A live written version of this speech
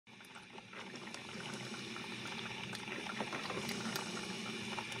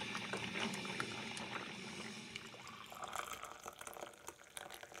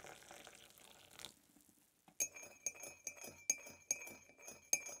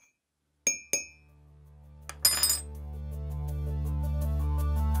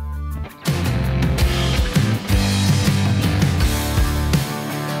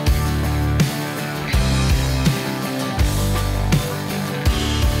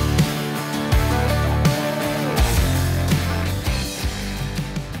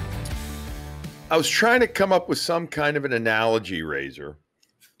I was trying to come up with some kind of an analogy, Razor,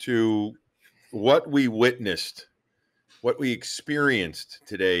 to what we witnessed, what we experienced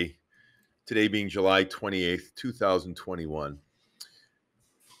today being July 28th, 2021.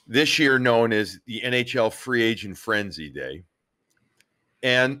 This year known as the NHL Free Agent Frenzy Day.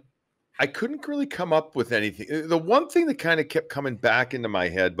 And I couldn't really come up with anything. The one thing that kind of kept coming back into my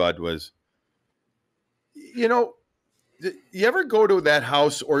head, Bud, was, you ever go to that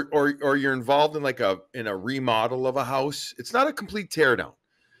house or you're involved in in a remodel of a house? It's not a complete teardown,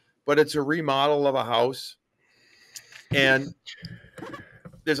 but it's a remodel of a house. And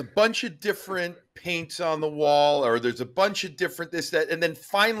there's a bunch of different paints on the wall, or there's a bunch of different this, that, and then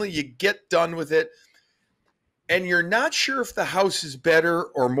finally you get done with it. And you're not sure if the house is better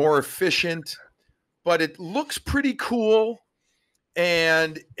or more efficient, but it looks pretty cool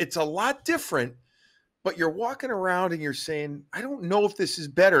and it's a lot different. But you're walking around and you're saying, I don't know if this is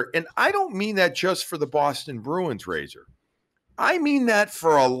better. And I don't mean that just for the Boston Bruins, Razor. I mean that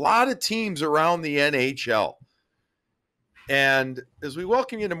for a lot of teams around the NHL. And as we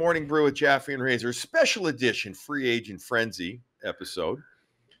welcome you to Morning Brew with Jaffe and Razor, special edition Free Agent Frenzy episode,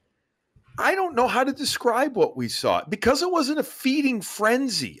 I don't know how to describe what we saw because it wasn't a feeding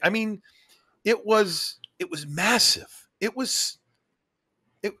frenzy. I mean, it was massive. It was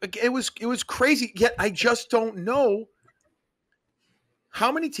crazy. Yet I just don't know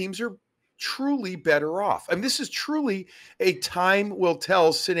how many teams are truly better off. I mean, this is truly a time will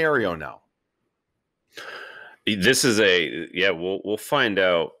tell scenario now. This is we'll find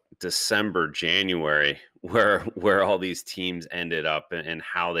out December, January, where all these teams ended up and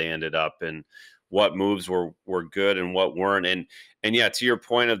how they ended up and what moves were good and what weren't. And yeah, to your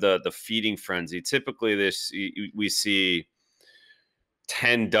point of the feeding frenzy, typically we see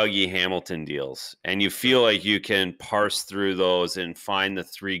 10 Dougie Hamilton deals, and you feel like you can parse through those and find the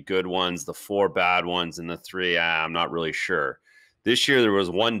 3 good ones, the 4 bad ones, and the 3, I'm not really sure. This year there was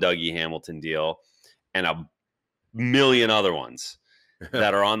 1 Dougie Hamilton deal and a million other ones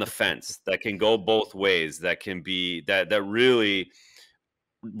that are on the fence that can go both ways, that can be that really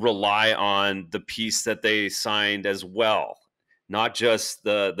rely on the piece that they signed as well, not just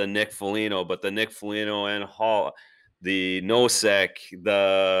the Nick Foligno, but the Nick Foligno and Haula, the Nosek,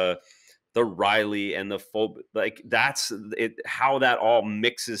 the Reilly, and that's it. How that all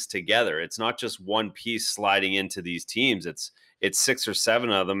mixes together. It's not just one piece sliding into these teams. It's 6 or 7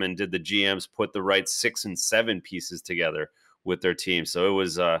 of them, and did the GMs put the right 6 and 7 pieces together with their team? So it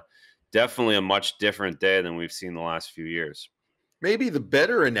was definitely a much different day than we've seen the last few years. Maybe the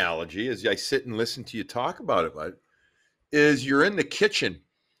better analogy, as I sit and listen to you talk about it, Bud, is you're in the kitchen.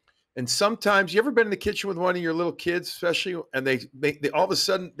 And sometimes, you ever been in the kitchen with one of your little kids, especially, and they all of a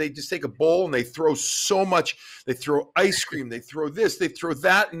sudden they just take a bowl and they throw so much. They throw ice cream, they throw this, they throw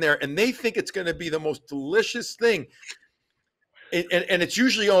that in there, and they think it's going to be the most delicious thing. And it's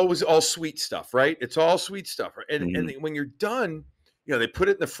usually always all sweet stuff, right? It's all sweet stuff. And when you're done, they put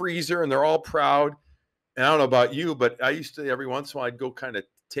it in the freezer and they're all proud. And I don't know about you, but I used to, every once in a while, I'd go kind of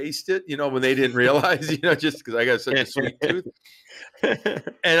taste it, when they didn't realize, just because I got such a sweet tooth.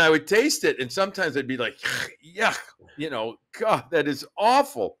 And I would taste it. And sometimes I'd be like, yuck, God, that is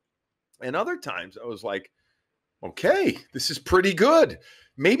awful. And other times I was like, okay, this is pretty good.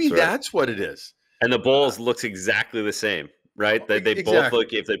 Maybe that's what it is. And the bowls looks exactly the same. Right? They exactly. Both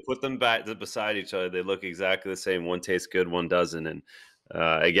look, if they put them back beside each other, they look exactly the same. One tastes good, one doesn't. And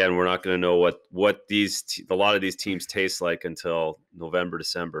again, we're not going to know what a lot of these teams taste like until November,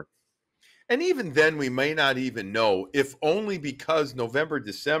 December. And even then, we may not even know, if only because November,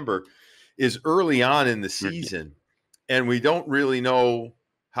 December is early on in the season, and we don't really know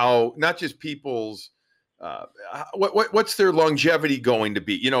how, not just people's what's their longevity going to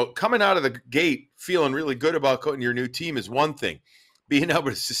be? Coming out of the gate feeling really good about coaching your new team is one thing. Being able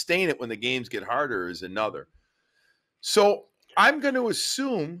to sustain it when the games get harder is another. So I'm going to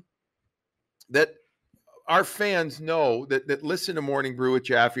assume that our fans know that listen to Morning Brew with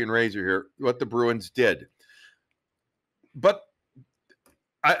Jaffe and Razor here, what the Bruins did. But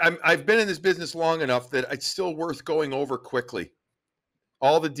I've been in this business long enough that it's still worth going over quickly.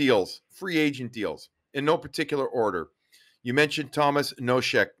 All the deals, free agent deals, in no particular order. You mentioned Tomas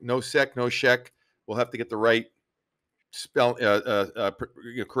Nosek. We'll have to get the right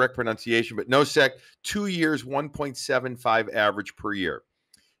correct pronunciation, but Nosek, 2 years, 1.75 average per year.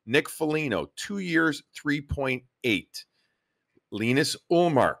 Nick Foligno, 2 years, 3.8. Linus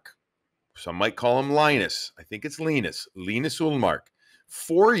Ullmark, some might call him Linus. I think it's Linus Ullmark,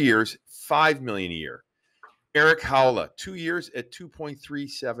 4 years, $5 million a year. Erik Haula, 2 years at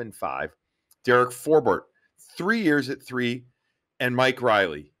 2.375. Derek Forbort, 3 years at 3, and Mike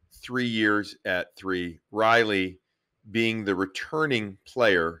Reilly, 3 years at 3. Reilly being the returning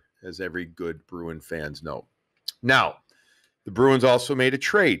player, as every good Bruin fans know. Now, the Bruins also made a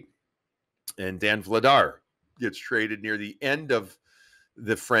trade, and Dan Vladar gets traded near the end of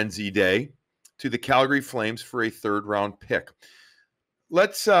the frenzy day to the Calgary Flames for a 3rd-round pick.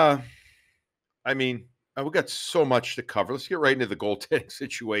 Let's, we've got so much to cover. Let's get right into the goaltending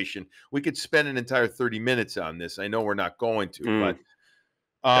situation. We could spend an entire 30 minutes on this. I know we're not going to, but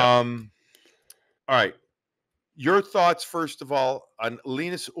all right. Your thoughts, first of all, on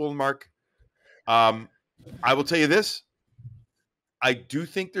Linus Ullmark. I will tell you this. I do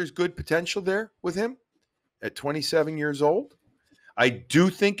think there's good potential there with him at 27 years old. I do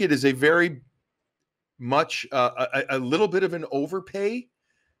think it is a very much a little bit of an overpay,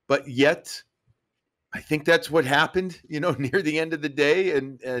 but yet I think that's what happened, near the end of the day,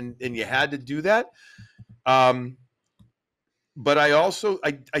 and you had to do that. But I also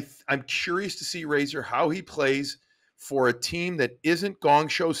I'm curious to see Razor how he plays for a team that isn't Gong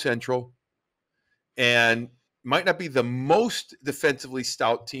Show Central and might not be the most defensively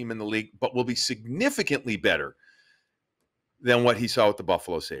stout team in the league, but will be significantly better than what he saw with the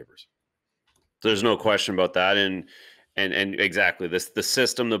Buffalo Sabres. There's no question about that. And exactly the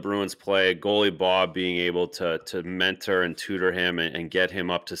system the Bruins play, goalie Bob being able to mentor and tutor him and get him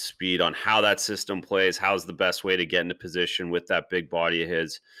up to speed on how that system plays, how's the best way to get into position with that big body of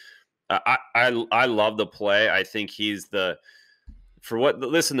his. I love the play. I think he's the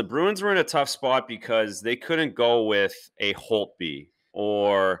Bruins were in a tough spot because they couldn't go with a Holtby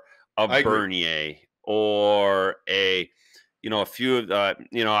or a Bernier or a few of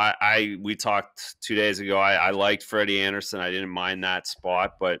we talked 2 days ago. I liked Freddie Anderson. I didn't mind that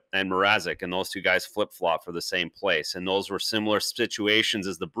spot, and Mrazek, and those two guys flip-flop for the same place. And those were similar situations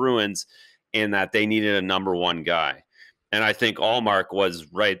as the Bruins in that they needed a number one guy. And I think Ullmark was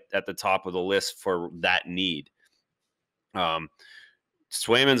right at the top of the list for that need.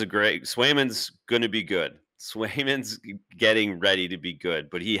 Swayman's going to be good. Swayman's getting ready to be good,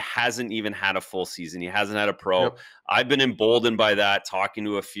 but he hasn't even had a full season. He hasn't had a pro. Yep. I've been emboldened by that, talking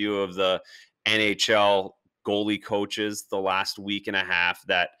to a few of the NHL goalie coaches the last week and a half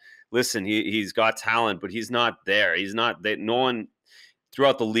that, listen, he's got talent, but he's not there. He's not that. No one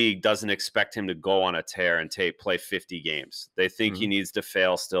throughout the league doesn't expect him to go on a tear and play 50 games. They think he needs to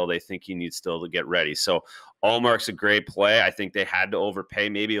fail still. They think he needs still to get ready. So Ullmark's a great play. I think they had to overpay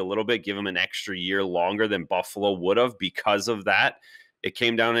maybe a little bit, give him an extra year longer than Buffalo would have because of that. It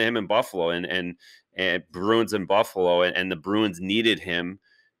came down to him in Buffalo and Bruins in Buffalo, and the Bruins needed him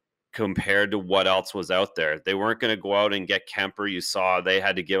compared to what else was out there. They weren't going to go out and get Kemper. You saw they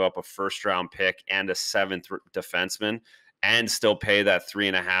had to give up a 1st-round pick and a 7th defenseman and still pay that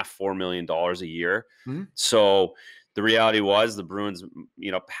 $3.5–4 million a year. Mm-hmm. So the reality was the Bruins,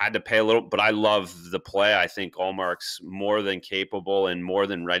 had to pay a little, but I love the play. I think Ullmark's more than capable and more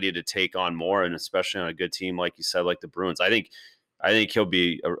than ready to take on more, and especially on a good team, like you said, like the Bruins. I think he'll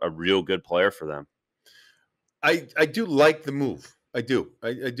be a real good player for them. I do like the move. I do.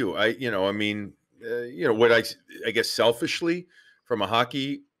 I do. What I guess selfishly from a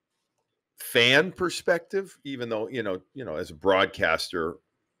hockey fan perspective, even though, as a broadcaster,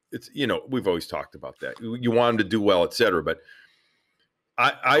 it's, we've always talked about that. You want him to do well, et cetera. But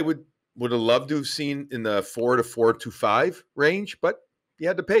I would have loved to have seen in the 4 to 4.25 range, but you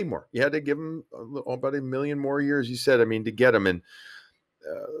had to pay more. You had to give him about $1 million more years, you said, to get him. And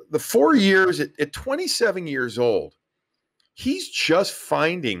the 4 years at 27 years old, he's just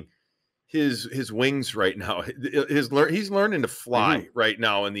finding his wings right now. He's learning to fly right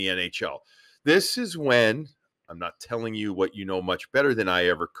now in the NHL. This is when, I'm not telling you what you know much better than I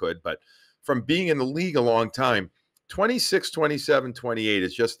ever could, but from being in the league a long time, 26, 27, 28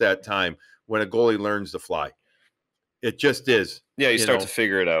 is just that time when a goalie learns to fly. It just is. Yeah, you start to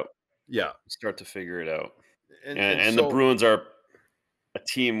figure it out. Yeah. You start to figure it out. And so, the Bruins are a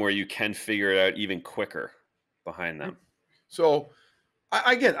team where you can figure it out even quicker behind them. So,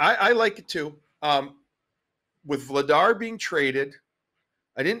 I like it too. With Vladar being traded,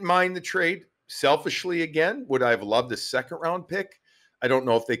 I didn't mind the trade. Selfishly, again, would I have loved a 2nd-round pick? I don't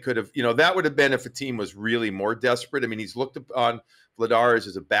know if they could have, that would have been if a team was really more desperate. He's looked upon Vladar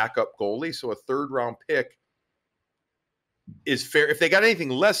as a backup goalie, so a 3rd-round pick is fair. If they got anything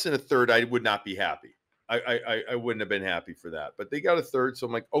less than a 3rd, I would not be happy. I wouldn't have been happy for that. But they got a 3rd, so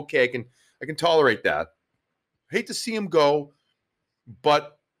I'm like, okay, I can tolerate that. I hate to see him go,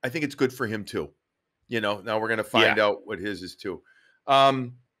 but I think it's good for him too. Now we're going to find out what his is too.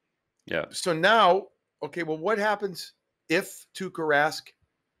 Yeah. So now, okay, well, what happens if Tuukka Rask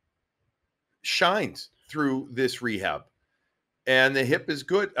shines through this rehab and the hip is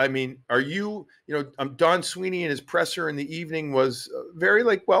good. I mean, are you, Don Sweeney in his presser in the evening was very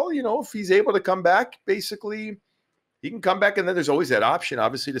like, well, if he's able to come back, basically he can come back. And then there's always that option,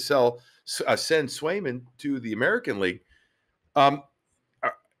 obviously, to send Swayman to the American League.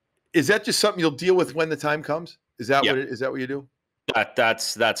 Is that just something you'll deal with when the time comes? Is that what you do?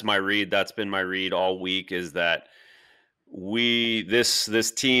 That's my read. That's been my read all week, is that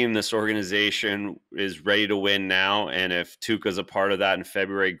this team, this organization is ready to win now. And if Tuukka's a part of that in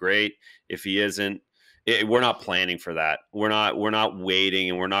February, great. If he isn't, we're not planning for that. We're not waiting,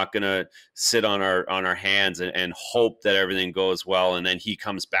 and we're not going to sit on our hands and hope that everything goes well and then he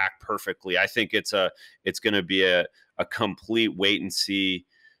comes back perfectly. I think it's going to be a complete wait and see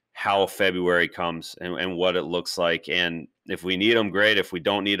how February comes and what it looks like. And if we need them, great. If we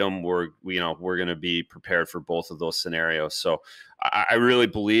don't need them, we're going to be prepared for both of those scenarios. So I really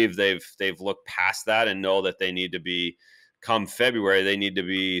believe they've looked past that and know that they need to be, come February, they need to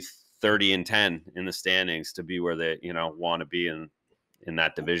be 30-10 in the standings to be where they, want to be in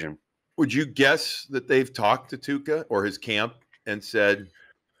that division. Would you guess that they've talked to Tuukka or his camp and said,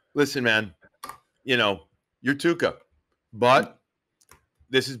 listen, man, you're Tuukka, but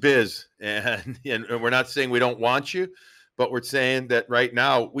this is biz, and we're not saying we don't want you, but we're saying that right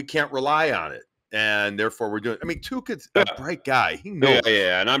now we can't rely on it, and therefore we're doing. I mean, Tuukka's a bright guy; he knows.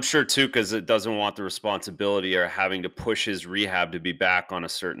 Yeah, and I'm sure Tuukka doesn't want the responsibility or having to push his rehab to be back on a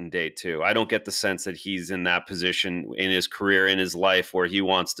certain date too. I don't get the sense that he's in that position in his career, in his life, where he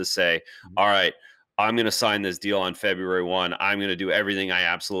wants to say, "All right, I'm going to sign this deal on February 1. I'm going to do everything I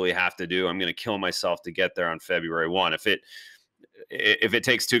absolutely have to do. I'm going to kill myself to get there on February 1." If it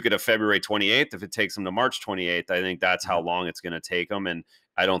takes Tuukka to February 28th, if it takes him to March 28th, I think that's how long it's going to take him. And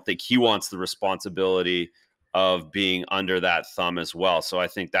I don't think he wants the responsibility of being under that thumb as well. So I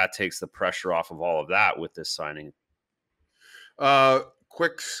think that takes the pressure off of all of that with this signing.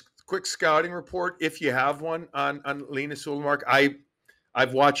 Quick scouting report, if you have one, on Linus Ullmark.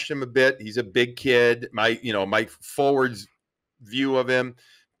 I've watched him a bit. He's a big kid. My forwards view of him,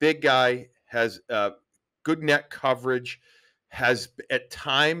 big guy, has good net coverage, has at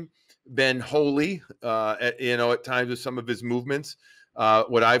time been holy, at times with some of his movements.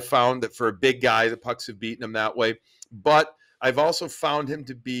 What I've found that for a big guy, the pucks have beaten him that way. But I've also found him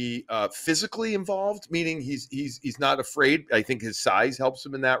to be physically involved, meaning he's not afraid. I think his size helps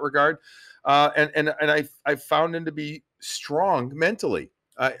him in that regard. And I've found him to be strong mentally.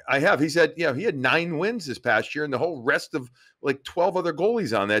 I have. He had 9 wins this past year, and the whole rest of like 12 other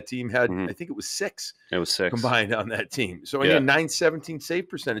goalies on that team had, I think it was 6. It was 6 combined on that team. So he had 917 save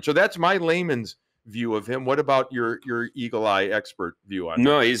percentage. So that's my layman's view of him. What about your eagle eye expert view on him?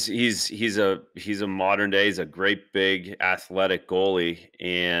 No, he's a modern day. He's a great big athletic goalie,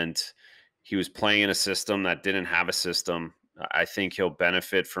 and he was playing in a system that didn't have a system. I think he'll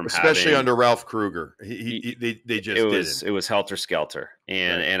benefit from especially under Ralph Kruger. It was helter skelter,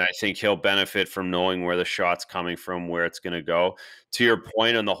 and I think he'll benefit from knowing where the shot's coming from, where it's going to go. To your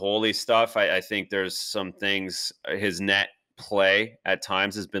point on the holy stuff, I think there's some things. His net play at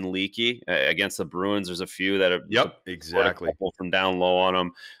times has been leaky against the Bruins. There's a few that have exactly a couple from down low on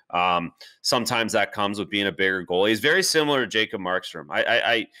him. Sometimes that comes with being a bigger goalie. He's very similar to Jacob Markstrom.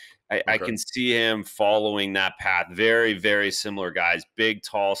 I can see him following that path. Very, very similar guys, big,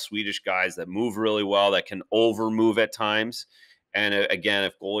 tall, Swedish guys that move really well, that can over move at times. And again,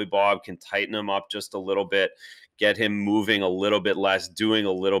 if goalie Bob can tighten him up just a little bit, get him moving a little bit less, doing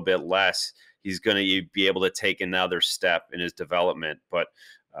a little bit less, he's going to be able to take another step in his development. But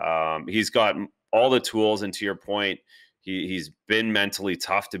he's got all the tools. And to your point, he's been mentally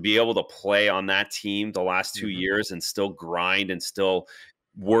tough to be able to play on that team the last 2 years and still grind and still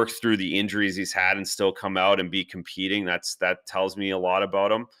work through the injuries he's had and still come out and be competing. That tells me a lot about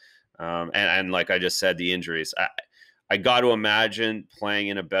him. And like I just said, the injuries, I got to imagine playing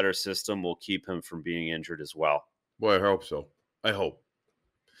in a better system will keep him from being injured as well. Boy, I hope so. I hope.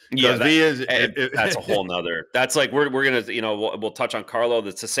 Yeah, that's a whole nother. That's like we're gonna, we'll touch on Carlo.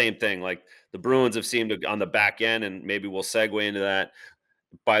 That's the same thing. Like the Bruins have seemed to on the back end, and maybe we'll segue into that.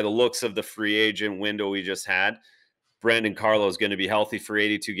 By the looks of the free agent window we just had, Brandon Carlo is going to be healthy for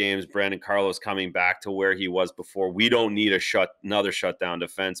 82 games. Brandon Carlo is coming back to where he was before. We don't need another shutdown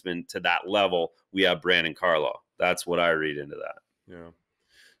defenseman to that level. We have Brandon Carlo. That's what I read into that. Yeah.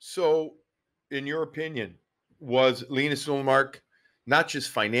 So, in your opinion, was Linus Ullmark, not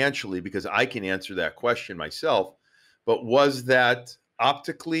just financially, because I can answer that question myself, but was that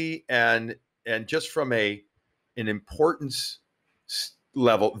optically and just from an importance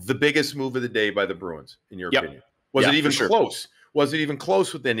level, the biggest move of the day by the Bruins, in your opinion? Was it even close? Was it even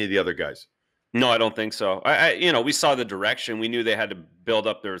close with any of the other guys? No, I don't think so. We saw the direction. We knew they had to build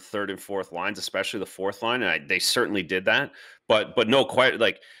up their third and fourth lines, especially the fourth line, and they certainly did that. But no, quite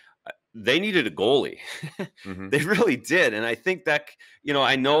like they needed a goalie. Hmm. They really did, and I think that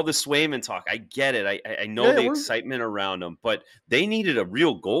I know the Swayman talk. I get it. I know Yeah, the we're. excitement around them, but they needed a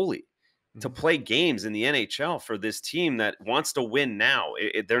real goalie to Mhm. play games in the NHL for this team that wants to win now.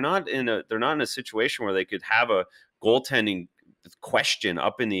 They're not in a situation where they could have a goaltending question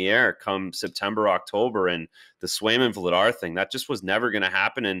up in the air come September, October, and the Swayman Vladar thing. That just was never going to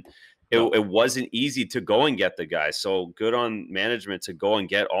happen, and No. it wasn't easy to go and get the guy. So good on management to go and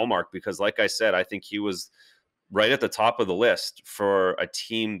get Ullmark, because, like I said, I think he was right at the top of the list for a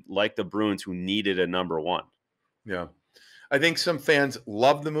team like the Bruins who needed a number one. Yeah. I think some fans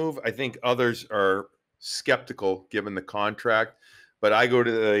love the move. I think others are skeptical given the contract. But I go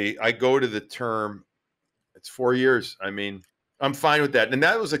to the term. It's 4 years. I mean, I'm fine with that. And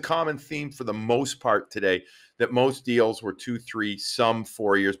that was a common theme for the most part today. That most deals were 2, 3, some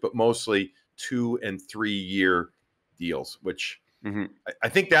 4 years, but mostly 2 and 3 year deals. Which Mm-hmm. I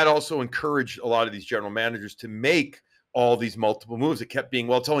think that also encouraged a lot of these general managers to make all these multiple moves. It kept being,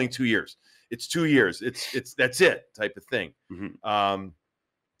 well, it's only 2 years. It's 2 years. It's that's it type of thing. Mm-hmm.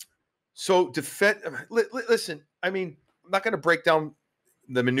 So listen, I mean, I'm not going to break down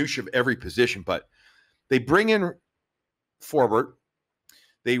the minutia of every position, but they bring in Forbort,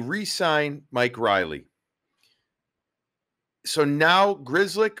 they re-sign Mike Reilly. So now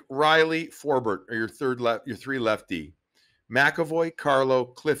Grzelcyk, Reilly, Forbort are your three left D. McAvoy, Carlo,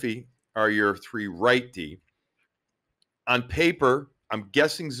 Cliffy are your 3 right D. On paper, I'm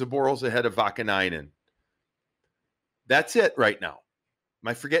guessing Zaboral's ahead of Vakanainen. That's it right now. Am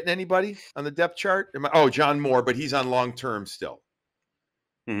I forgetting anybody on the depth chart? John Moore, but he's on long term still.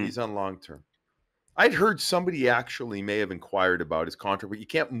 Mm-hmm. He's on long term. I'd heard somebody actually may have inquired about his contract, but you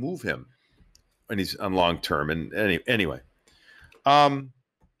can't move him when he's on long term. And anyway,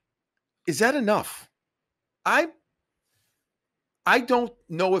 is that enough? I don't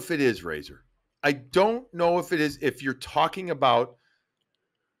know if it is, Razor. I don't know if it is. If you're talking about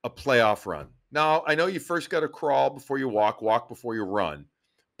a playoff run. Now, I know you first got to crawl before you walk before you run.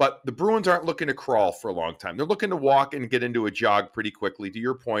 But the Bruins aren't looking to crawl for a long time. They're looking to walk and get into a jog pretty quickly, to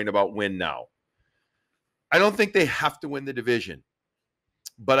your point about win now. I don't think they have to win the division.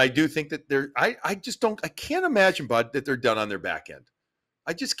 But I do think that I can't imagine, Bud, that they're done on their back end.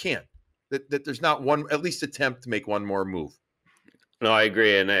 I just can't. That there's not one, at least attempt to make one more move. No, I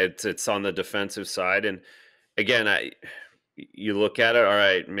agree. And it's on the defensive side. And again, you look at it, all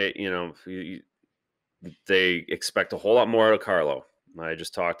right, they expect a whole lot more out of Carlo. I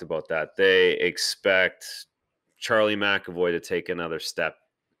just talked about that. They expect Charlie McAvoy to take another step.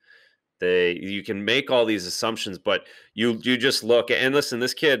 You can make all these assumptions, but you just look and listen.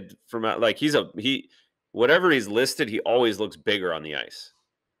 This kid from like whatever he's listed, he always looks bigger on the ice.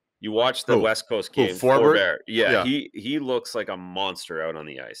 You watch the West Coast game, Forbort? yeah, Yeah. he looks like a monster out on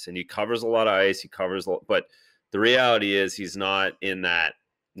the ice, and he covers a lot of ice. But the reality is he's not in that.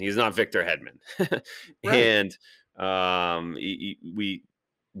 He's not Victor Hedman, Right. and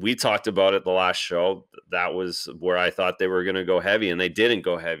we talked about it the last show. That was where I thought they were going to go heavy, and they didn't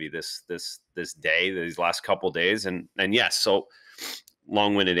go heavy this day, these last couple days, and yes, so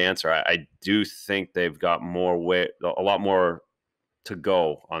long-winded answer. I do think they've got a lot more to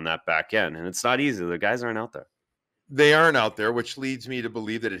go on that back end, and it's not easy. The guys aren't out there. They aren't out there, which leads me to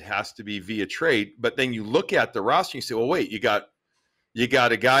believe that it has to be via trade. But then you look at the roster and you say, well, wait, you got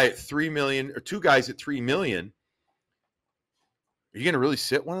a guy at 3 million or 2 guys at 3 million. Are you going to really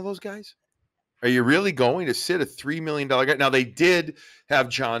sit one of those guys? Are you really going to sit a $3 million guy? Now, they did have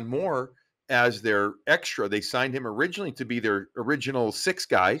John Moore as their extra. They signed him originally to be their original 6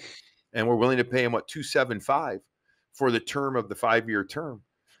 guy, and we're willing to pay him, $275 for the term of the 5-year term.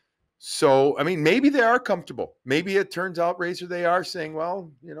 So, I mean, maybe they are comfortable. Maybe it turns out, Razor, they are saying,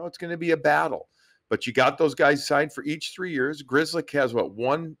 well, it's going to be a battle. But you got those guys signed for each 3 years. Grzelcyk has,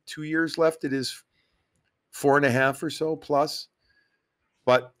 1-2 years left? It is 4.5 or so plus.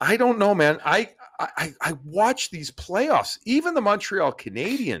 But I don't know, man. I watch these playoffs, even the Montreal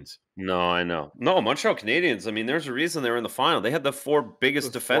Canadiens. No, I know. No, Montreal Canadiens. I mean, there's a reason they were in the final. They had the 4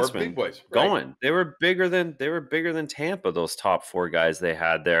 biggest defensemen big boys, right? going. They were bigger than Tampa. Those top 4 guys they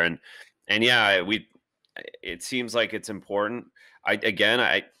had there, and yeah, it seems like it's important. I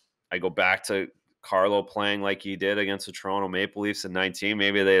go back to Carlo playing like he did against the Toronto Maple Leafs in 19.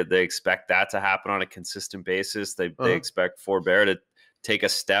 Maybe they expect that to happen on a consistent basis. They expect Forbort to take a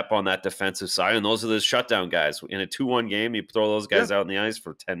step on that defensive side, and those are the shutdown guys. In a 2-1 game, you throw those guys out in the ice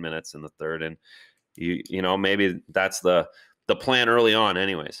for 10 minutes in the third, and maybe that's the plan early on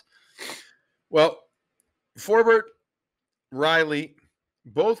anyways. Well, Forbort, Reilly,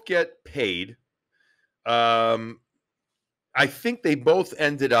 both get paid. I think they both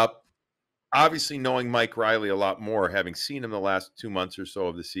ended up, obviously knowing Mike Reilly a lot more, having seen him the last 2 months or so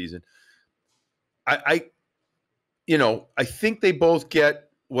of the season. I think they both get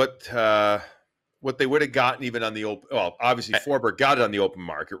what they would have gotten even on the open. Well, obviously Forbort got it on the open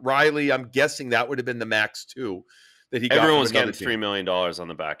market. Reilly, I'm guessing that would have been the max too that he got. Everyone's getting $3 million on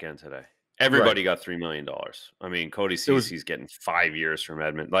the back end today. Everybody got $3 million. I mean, Cody Cece's getting 5 years from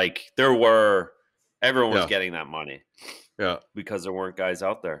Edmonton. Like everyone was getting that money. Yeah, because there weren't guys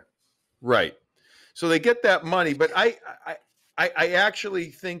out there. Right. So they get that money, but I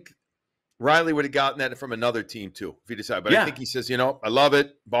actually think Reilly would have gotten that from another team too, if he decided. But I think he says, I love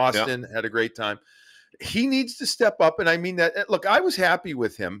it. Boston had a great time. He needs to step up, and I mean that. Look, I was happy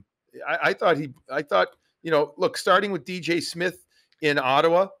with him. I thought, look, starting with DJ Smith in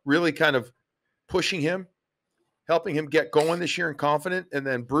Ottawa, really kind of pushing him, helping him get going this year and confident, and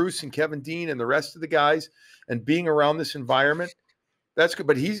then Bruce and Kevin Dean and the rest of the guys, and being around this environment, that's good.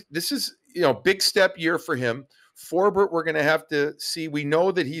 But this is big step year for him. Forbort, we're going to have to see. We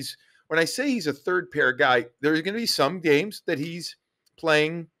know that when I say he's a third pair guy, there's going to be some games that he's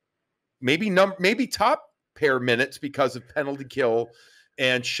playing maybe top pair minutes because of penalty kill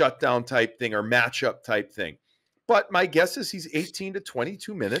and shutdown type thing or matchup type thing. But my guess is he's 18 to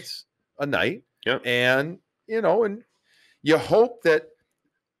 22 minutes a night. Yep. And, and you hope that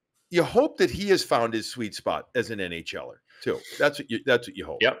he has found his sweet spot as an NHLer too. That's what you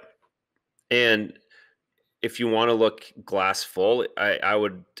hope. Yep. And if you want to look glass full, I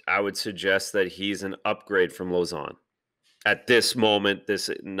would suggest that he's an upgrade from Lauzon at this moment. This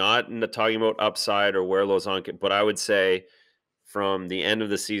not talking about upside or where Lauzon can, but I would say from the end of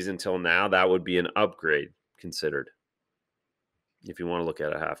the season till now, that would be an upgrade considered. If you want to look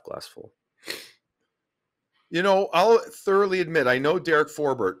at a half glass full. I'll thoroughly admit, I know Derek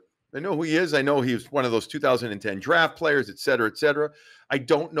Forbort. I know who he is. I know he was one of those 2010 draft players, et cetera, et cetera. I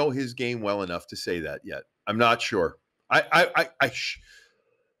don't know his game well enough to say that yet. I'm not sure. I'm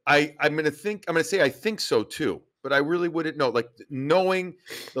going to say I think so too, but I really wouldn't know. Like knowing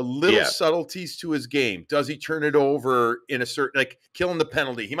the little subtleties to his game. Does he turn it over in a certain, like killing the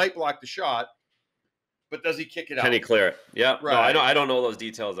penalty? He might block the shot, but does he kick it out? Can he clear it? Yeah. Right. No, I don't know those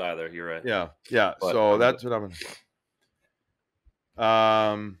details either. You're right. Yeah. Yeah. But, so that's what I'm going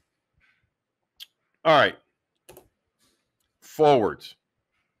to. All right. Forwards.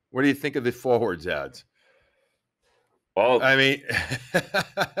 What do you think of the forwards ads? Well, I mean,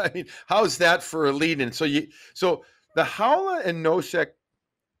 how's that for a lead-in? So the Haula and Nosek,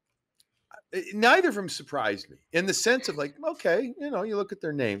 neither of them surprised me in the sense of like, okay, you look at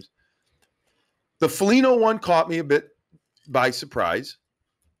their names. The Foligno one caught me a bit by surprise.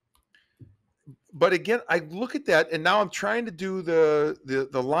 But again, I look at that, and now I'm trying to do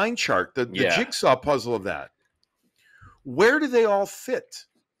the line chart, the jigsaw puzzle of that. Where do they all fit?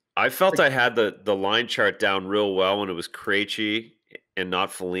 I felt I had the line chart down real well when it was Krejci and not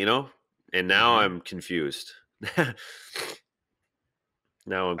Foligno, and now I'm confused.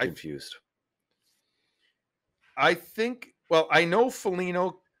 I think, I know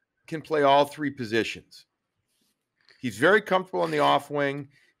Foligno can play all three positions. He's very comfortable on the off wing.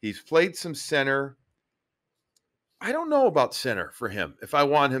 He's played some center. I don't know about center for him if I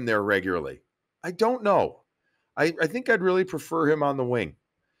want him there regularly. I don't know. I think I'd really prefer him on the wing.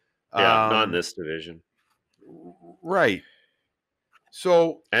 Yeah, not in this division. Right.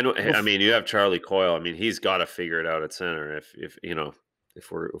 So, and I mean, you have Charlie Coyle. I mean, he's got to figure it out at center if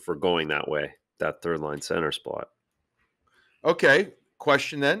we're going that way, that third line center spot. Okay.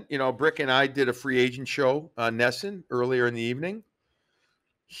 Question then. Brick and I did a free agent show on Nesson earlier in the evening.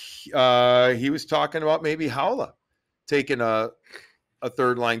 He was talking about maybe Haula taking a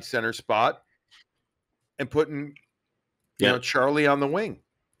third line center spot and putting Charlie on the wing.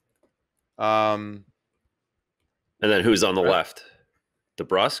 And then who's on the left?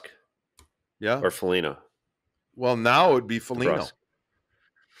 DeBrusk? Yeah. Or Foligno? Well, now it would be Foligno. DeBrusk.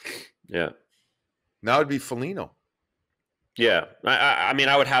 Yeah. Now it'd be Foligno. Yeah. I mean,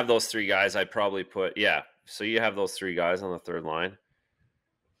 I would have those three guys. I'd probably put, so you have those three guys on the third line.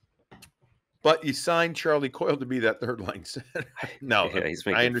 But you signed Charlie Coyle to be that third line center. No, he's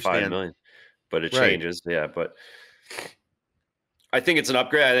making I understand. $5 million, but it changes. Yeah, but I think it's an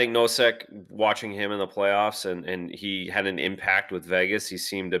upgrade. I think Nosek, watching him in the playoffs, and he had an impact with Vegas. He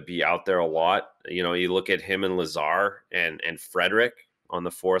seemed to be out there a lot. You look at him and Lazar and Frederick on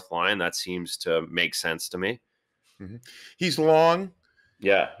the fourth line. That seems to make sense to me. Mm-hmm. He's long.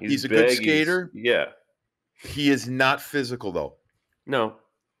 Yeah, he's a big, good skater. Yeah, he is not physical though. No.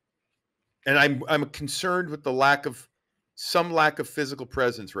 And I'm concerned with the lack of physical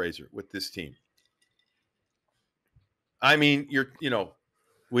presence, Razor, with this team. I mean, to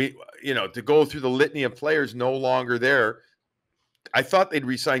go through the litany of players no longer there. I thought they'd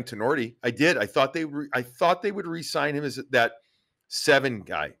re-sign Tenorti. I did. I thought they would re-sign him as that 7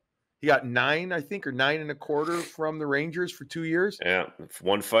 guy. He got 9, I think, or 9.25 from the Rangers for 2 years. Yeah,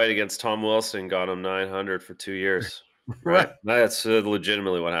 one fight against Tom Wilson got him $900 for 2 years. Right. That's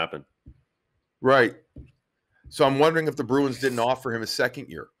legitimately what happened. Right. So I'm wondering if the Bruins didn't offer him a 2nd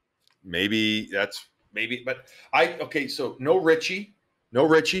year. Maybe, but so no Richie,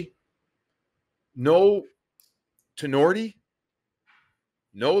 no Tenorti,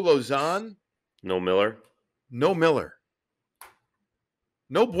 no Lausanne, no Miller, no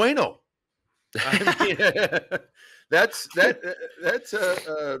Bueno. I mean, that's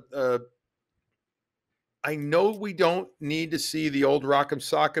I know we don't need to see the old Rock'em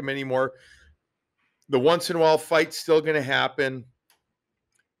Sock'em anymore. The once in a while fight's still going to happen,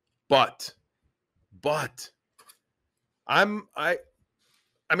 but I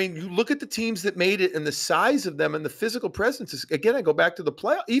mean, you look at the teams that made it and the size of them and the physical presence. Again, I go back to the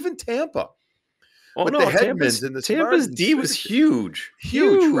playoff. Even Tampa. Oh with no, the Hedmans and the Tampa's D was huge.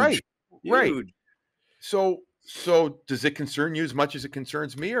 Right. So does it concern you as much as it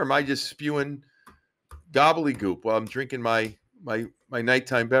concerns me, or am I just spewing gobbledygook while I'm drinking my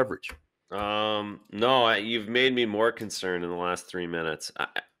nighttime beverage? No, you've made me more concerned in the last 3 minutes.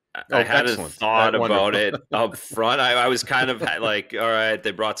 I hadn't thought about it up front. I was kind of like, all right,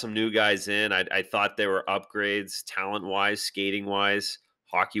 they brought some new guys in. I thought they were upgrades, talent-wise, skating-wise,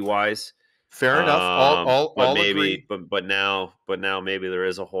 hockey-wise. Fair enough. All maybe, but now maybe there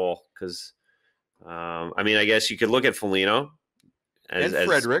is a hole because, I mean, I guess you could look at Foligno and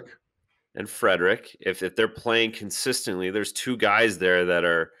Frederick. If they're playing consistently, there's 2 guys there that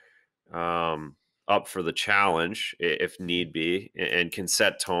are up for the challenge if need be, and can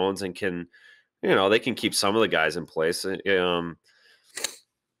set tones and can, they can keep some of the guys in place. There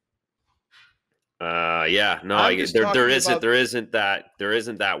isn't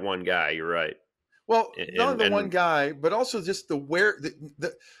that one guy. You're right. Well, not the one guy, but also just the wear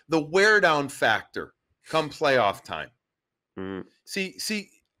down factor come playoff time. Mm-hmm. See,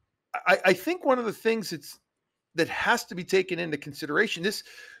 I think one of the things that has to be taken into consideration is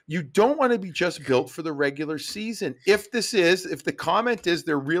you don't want to be just built for the regular season. If the comment is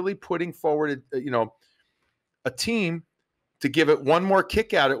they're really putting forward a team to give it one more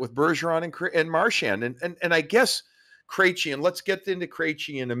kick at it with Bergeron and Marchand and I guess Krejci, and let's get into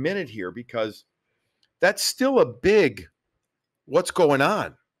Krejci in a minute here because that's still a big what's going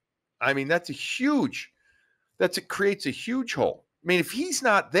on. I mean, it creates a huge hole. I mean, if he's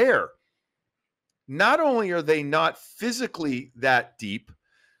not there, not only are they not physically that deep,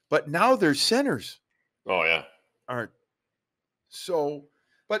 but now their centers. Oh yeah. Aren't. So,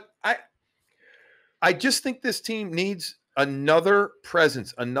 but I just think this team needs another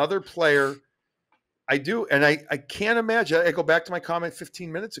presence, another player. I do. And I can't imagine. I go back to my comment 15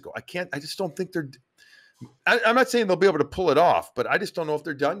 minutes ago. I just don't think I'm not saying they'll be able to pull it off, but I just don't know if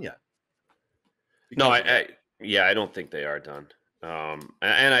they're done yet. I don't think they are done.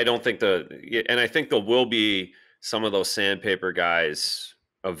 And I don't think I think there will be some of those sandpaper guys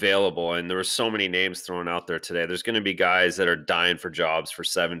available. And there were so many names thrown out there today. There's going to be guys that are dying for jobs for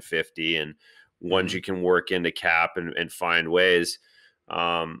 $750 and ones you can work into cap and find ways.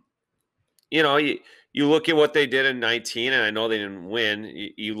 You look at what they did in 19, and I know they didn't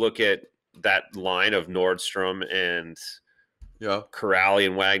win. You look at that line of Nordstrom and Corralli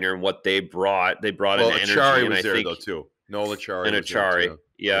and Wagner and what they brought. They brought an energy. Achari was there though too. Noel Achari and Achari.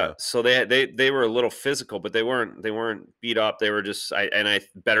 Yeah. So they were a little physical, but they weren't beat up. They were just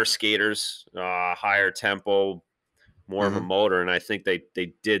better skaters, higher tempo, more of a motor, and I think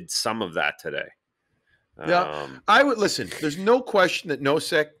they did some of that today. Yeah, I would listen. There's no question that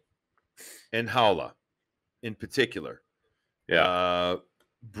Nosek and Haula, in particular,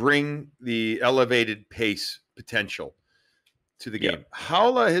 bring the elevated pace potential to the game.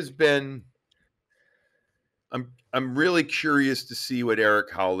 Haula has been. I'm really curious to see what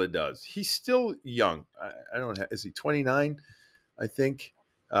Erik Haula does. He's still young. I don't know. Is he 29? I think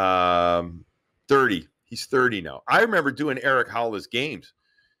 30. He's 30 now. I remember doing Erik Haula's games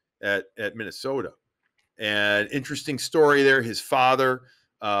at Minnesota. And interesting story there. His father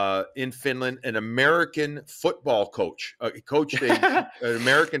in Finland, an American football coach. He coached an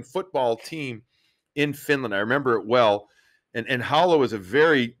American football team in Finland. I remember it well. And Haula was a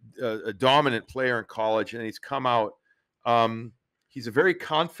very a dominant player in college, and he's come out. He's a very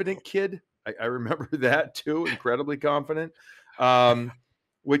confident kid. I remember that too, incredibly confident.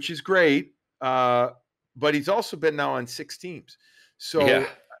 which is great. But he's also been now on 6 teams. So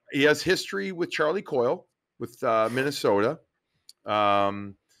he has history with Charlie Coyle with Minnesota.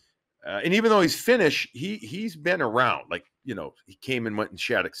 And even though he's Finnish, he's been around. Like, he came and went in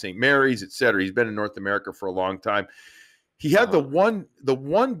Shattuck St. Mary's, et cetera. He's been in North America for a long time. He had the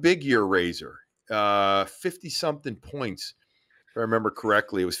one big year Razor, 50-something points, if I remember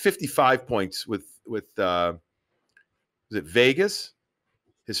correctly. It was 55 points with was it Vegas?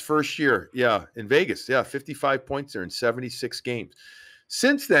 His first year, in Vegas, 55 points there in 76 games.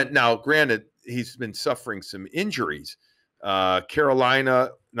 Since then, now, granted, he's been suffering some injuries.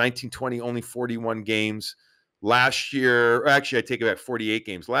 Carolina, 1920, only 41 games. Last year, actually, I take it back, 48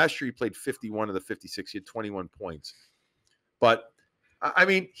 games. Last year, he played 51 of the 56. He had 21 points. But, I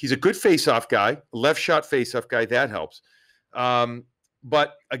mean, he's a good face-off guy, left shot face-off guy. That helps.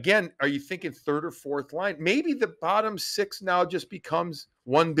 But again, are you thinking third or fourth line? Maybe the bottom 6 now just becomes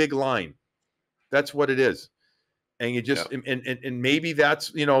one big line. That's what it is. And you just and maybe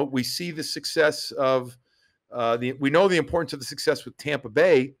that's, we see the success of we know the importance of the success with Tampa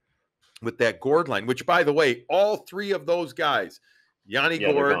Bay with that Gord line, which, by the way, all 3 of those guys, Yanni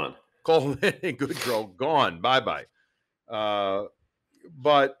Gord, Cole, and Goodrow, gone. Bye-bye.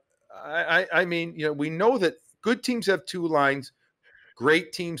 But I mean, we know that good teams have 2 lines.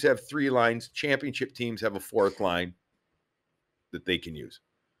 Great teams have 3 lines. Championship teams have a 4th line that they can use.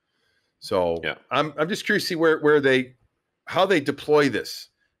 So I'm just curious to see how they deploy this,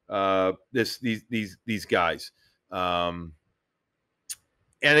 these guys. And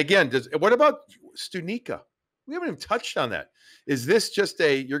again, what about Studnicka? We haven't even touched on that. Is this just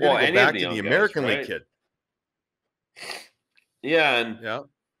you're going to go back to the American League kid? Yeah, and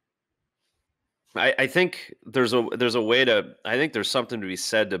I think there's a way to. I think there's something to be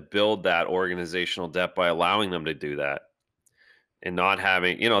said to build that organizational depth by allowing them to do that, and not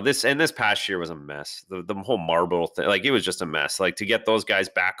having this past year was a mess. The whole Marble thing, like, it was just a mess. Like, to get those guys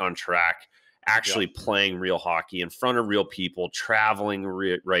back on track, actually playing real hockey in front of real people, traveling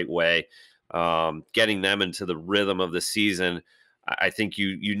right way, getting them into the rhythm of the season. I think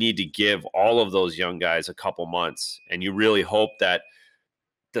you need to give all of those young guys a couple months, and you really hope that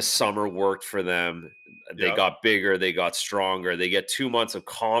the summer worked for them. They got bigger, they got stronger, they get 2 months of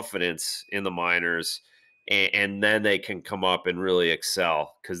confidence in the minors, and then they can come up and really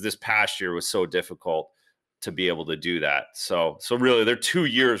excel, because this past year was so difficult to be able to do that. So really, they're 2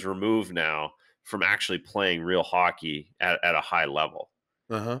 years removed now from actually playing real hockey at a high level.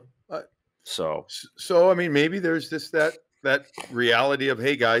 So I mean, maybe there's that reality of,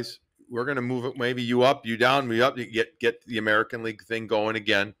 hey guys, we're going to move it. Maybe you up, you down, me up. You get the American League thing going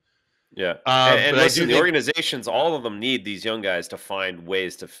again. Yeah. And listen, the organizations, all of them need these young guys to find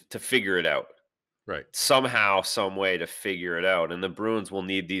ways to figure it out. Right. Somehow, some way to figure it out. And the Bruins will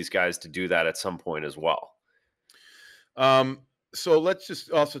need these guys to do that at some point as well. So let's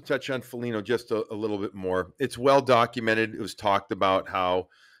just also touch on Foligno just a little bit more. It's well documented. It was talked about how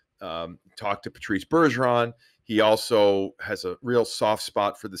talked to Patrice Bergeron. He also has a real soft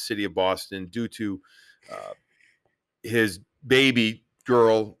spot for the city of Boston due to his baby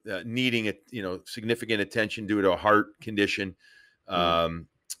girl needing significant attention due to a heart condition.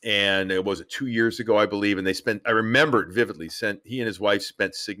 And it was 2 years ago, I believe. And I remember it vividly. He and his wife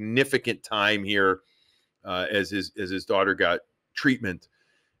spent significant time here as his daughter got treatment.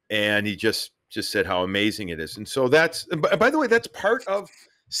 And he just said how amazing it is. And so by the way, that's part of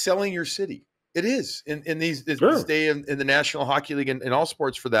selling your city. It is in this day in the National Hockey League and all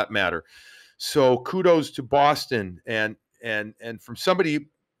sports for that matter. So kudos to Boston and from somebody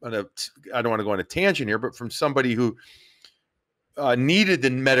I don't want to go on a tangent here, but from somebody who needed the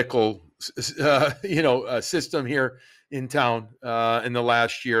medical system here in town in the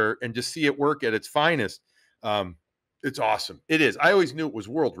last year, and just see it work at its finest. It's awesome. It is. I always knew it was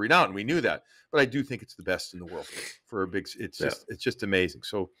world renowned. We knew that, but I do think it's the best in the world for a big. It's just amazing.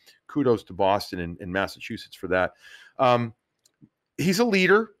 So kudos to Boston and Massachusetts for that. He's a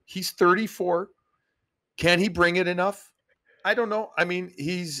leader. He's 34. Can he bring it enough? I don't know. I mean,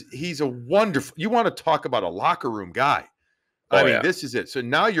 he's a wonderful. You want to talk about a locker room guy? This is it. So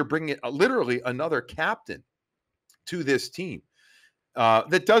now you're bringing literally another captain to this team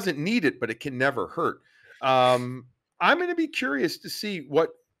that doesn't need it, but it can never hurt. I'm going to be curious to see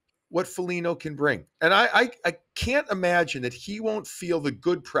what Foligno can bring. And I can't imagine that he won't feel the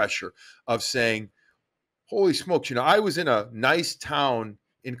good pressure of saying, holy smokes, I was in a nice town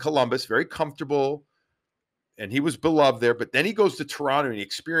in Columbus, very comfortable, and he was beloved there. But then he goes to Toronto and he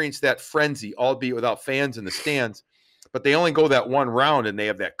experienced that frenzy, albeit without fans in the stands. But they only go that one round and they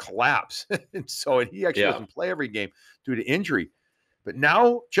have that collapse. and he actually doesn't play every game due to injury. But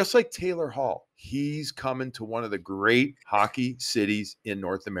now, just like Taylor Hall, he's coming to one of the great hockey cities in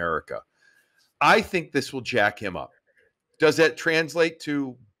North America. I think this will jack him up. Does that translate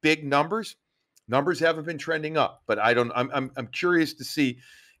to big numbers? Numbers haven't been trending up, but I'm curious to see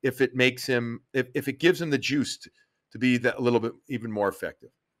if it makes him, if it gives him the juice to be that a little bit even more effective.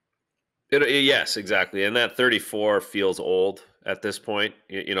 Yes, exactly. And that 34 feels old at this point.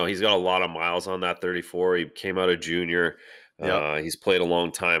 He's got a lot of miles on that 34. He came out of junior. Yep. He's played a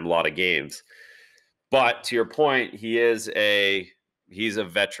long time, a lot of games. But to your point, he's a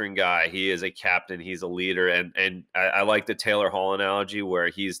veteran guy. He is a captain. He's a leader. And I like the Taylor Hall analogy where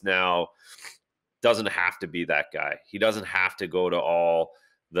he's now doesn't have to be that guy. He doesn't have to go to all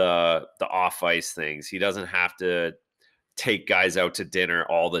the off ice things. He doesn't have to take guys out to dinner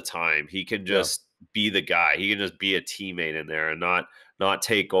all the time. He can just be the guy. He can just be a teammate in there and not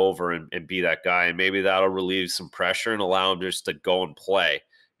take over and be that guy. And maybe that'll relieve some pressure and allow him just to go and play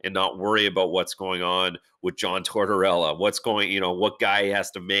and not worry about what's going on with John Tortorella, what guy he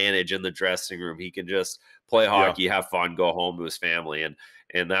has to manage in the dressing room. He can just play hockey, have fun, go home to his family.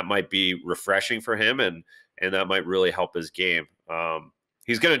 And that might be refreshing for him. And that might really help his game.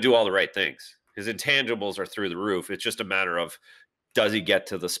 He's going to do all the right things. His intangibles are through the roof. It's just a matter of, does he get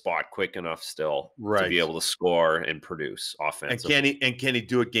to the spot quick enough still to be able to score and produce offensively? And can he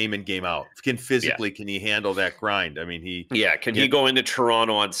do it game in, game out? Can he handle that grind? I mean, he go into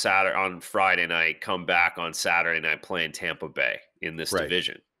Toronto on Friday night, come back on Saturday night playing Tampa Bay in this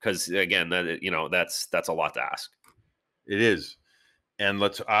division? Because again, that's a lot to ask. It is. And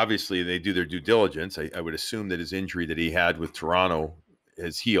obviously they do their due diligence. I would assume that his injury that he had with Toronto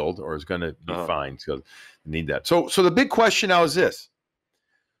has healed or is going to be fine. So need that. So the big question now is this.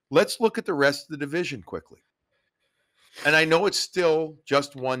 Let's look at the rest of the division quickly. And I know it's still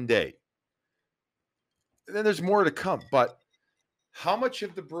just one day. And then there's more to come. But how much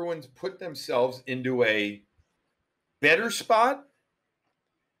have the Bruins put themselves into a better spot?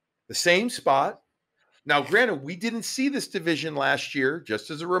 The same spot? Now, granted, we didn't see this division last year.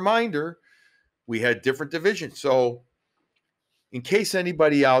 Just as a reminder, we had different divisions. So in case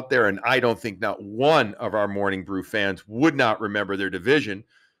anybody out there, and I don't think not one of our Morning Brew fans would not remember their division,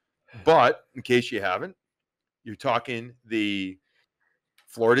 but in case you haven't, you're talking the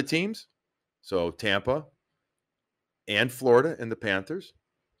Florida teams, so Tampa and Florida and the Panthers.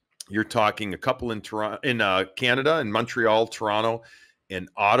 You're talking a couple in Toronto, in Canada, and Montreal, Toronto, and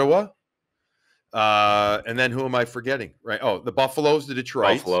Ottawa. And then who am I forgetting? Right? Oh, the Buffaloes, the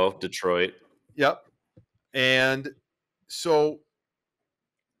Detroit. Detroit. Yep. And so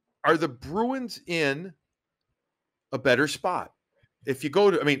are the Bruins in a better spot? If you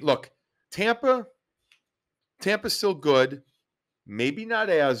go to, look, Tampa's still good, maybe not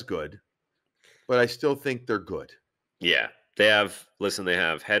as good, but I still think they're good. Yeah. They have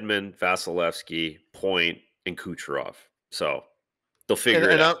Hedman, Vasilevsky, Point, and Kucherov. So they'll figure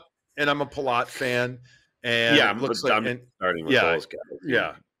it out. And I'm a Palat fan. And yeah, I'm starting with those guys.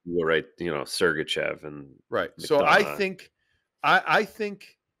 Yeah. You go right, Sergachev and right. McDonough. So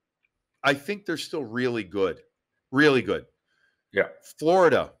I think they're still really good. Really good. Yeah.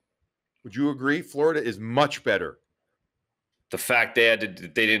 Florida. Would you agree? Florida is much better. The fact they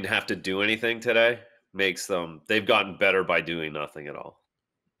didn't have to do anything today makes they've gotten better by doing nothing at all.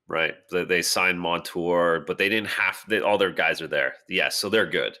 Right. They signed Montour, but they didn't have all their guys are there. Yes. So they're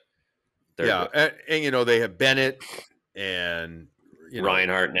good. Good. And they have Bennett and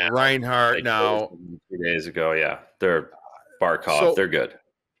Reinhardt now. 2 days ago. Yeah. They're Barkov. They're good.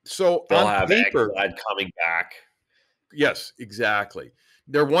 So they'll have Ekblad coming back. Yes, exactly.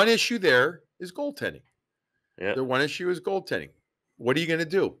 Their one issue there is goaltending. Yeah. Their one issue is goaltending. What are you going to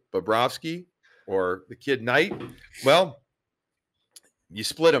do? Bobrovsky or the kid Knight? Well, you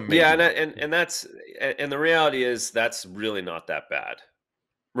split them. Maybe. Yeah, and the reality is that's really not that bad.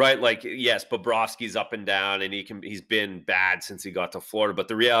 Right? Like, yes, Bobrovsky's up and down and he's been bad since he got to Florida. But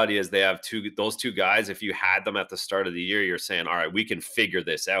the reality is they have those two guys. If you had them at the start of the year, you're saying, all right, we can figure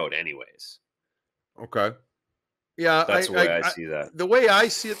this out anyways. Okay. Yeah. That's the way I see that. The way I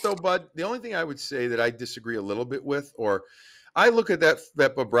see it though, Bud, the only thing I would say that I disagree a little bit with, or I look at that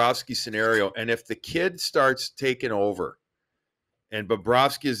Bobrovsky scenario, and if the kid starts taking over and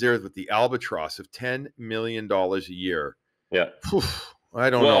Bobrovsky is there with the albatross of $10 million a year. Yeah. I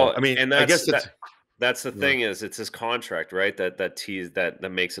don't know. And I guess that's the thing is it's his contract, right? That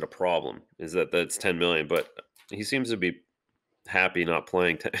makes it a problem is that's $10 million, but he seems to be happy not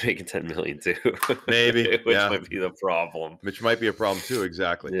playing, making $10 million too. Maybe, which might be the problem. Which might be a problem too.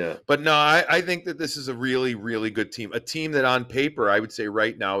 Exactly. Yeah. But no, I think that this is a really, really good team. A team that on paper, I would say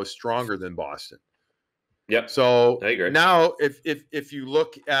right now is stronger than Boston. Yep. So I agree. now if you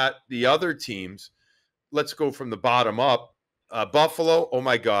look at the other teams, let's go from the bottom up. Buffalo, oh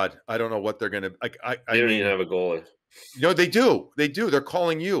my God, I don't know what they're going to. They don't even have a goalie. No, they do. They do. They're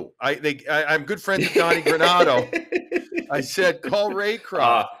calling you. I'm good friends with Donnie Granado. I said, call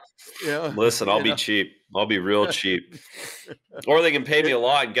Raycroft. Listen, I'll be cheap. I'll be real cheap. Or they can pay me a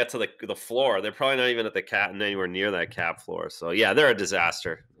lot and get to the floor. They're probably not even at the cap and anywhere near that cap floor. So yeah, they're a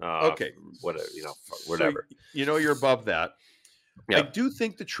disaster. Okay, whatever, whatever. So, you're above that. Yeah. I do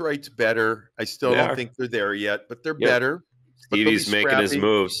think Detroit's better. I still don't think they're there yet, but they're better. Stevie's making his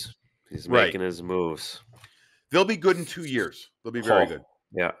moves. He's making his moves. They'll be good in 2 years. They'll be very good.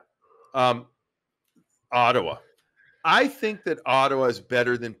 Yeah. Ottawa. I think that Ottawa is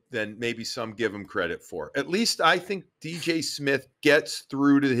better than maybe some give them credit for. At least I think DJ Smith gets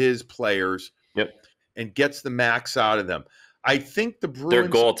through to his players and gets the max out of them. I think the Bruins... Their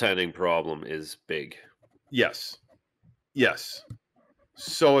goaltending problem is big. Yes.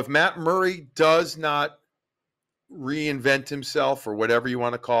 So if Matt Murray does not reinvent himself or whatever you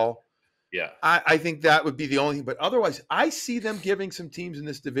want to call, I think that would be the only thing. But otherwise, I see them giving some teams in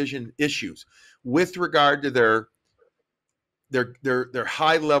this division issues with regard to their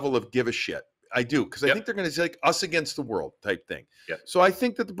high level of give a shit. I do, because I think they're going to say like us against the world type thing. So I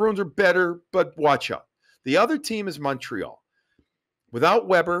think that the Bruins are better, but watch out. The other team is Montreal. Without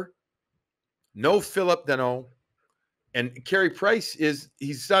Weber, no Philip Deneau, and Carey Price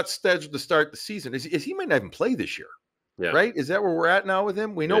he's not scheduled to start the season. He might not even play this year. Yeah. Right? Is that where we're at now with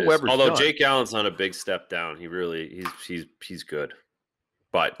him? We know Weber's Although done. Jake Allen's on a big step down. He's good.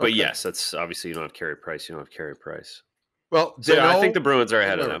 But yes, that's obviously you don't have Carey Price. You don't have Carey Price. Well, so I think the Bruins are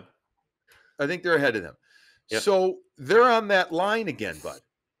ahead of them. I think they're ahead of them. Yep. So they're on that line again, bud.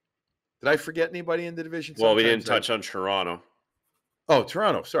 Did I forget anybody in the division? Well, we didn't touch on Toronto. Oh,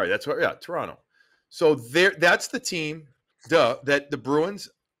 Toronto. Sorry. That's what. Yeah, Toronto. So that's the team that the Bruins.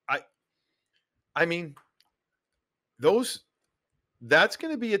 I mean, that's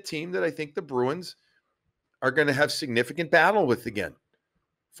going to be a team that I think the Bruins are going to have significant battle with again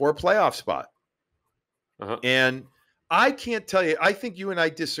for a playoff spot. And I can't tell you. I think you and I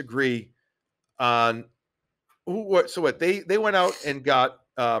disagree on what. So what they went out and got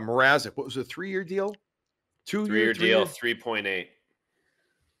Mrazek. What was a 3-year deal? 2-year deal, 3.8.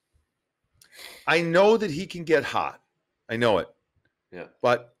 I know that he can get hot. I know it. Yeah.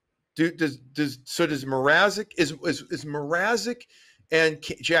 But does Mrazek is Mrazek and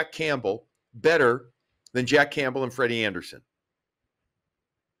Jack Campbell better than Jack Campbell and Freddie Anderson?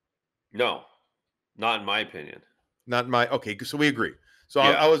 No, not in my opinion. Not in my okay. So we agree. So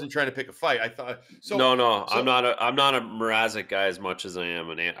I wasn't trying to pick a fight. I thought so. No. So, I'm not a Mrazek guy as much as I am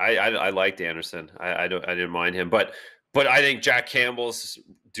I liked Anderson. I didn't mind him, but I think Jack Campbell's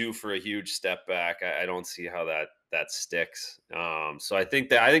due for a huge step back. I don't see how that sticks. So I think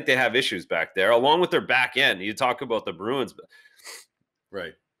they have issues back there, along with their back end. You talk about the Bruins,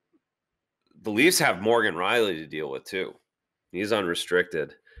 right? The Leafs have Morgan Rielly to deal with too. He's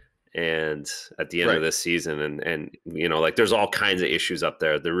unrestricted, and at the end of this season, and like there's all kinds of issues up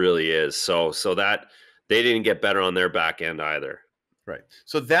there. There really is. So that they didn't get better on their back end either. Right.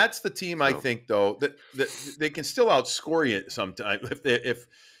 So that's the team I think though that they can still outscore you sometimes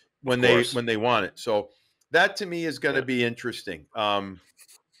when they want it. So that to me is going to be interesting.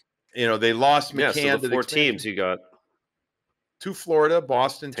 They lost McCann so the 4 teams you got to Florida,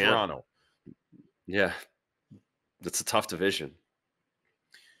 Boston, Toronto. Yeah. That's a tough division.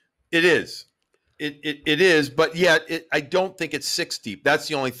 It is. It is, but yet I don't think it's 6 deep. That's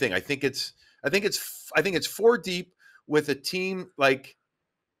the only thing. I think it's 4 deep with a team like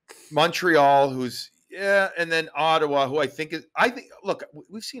Montreal, who's and then Ottawa, who I think look,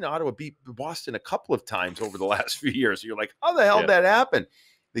 we've seen Ottawa beat Boston a couple of times over the last few years. You're like, how the hell did that happen?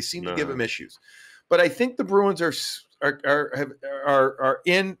 They seem to give them issues, but I think the Bruins are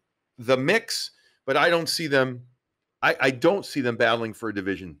in the mix, but I don't see them. I don't see them battling for a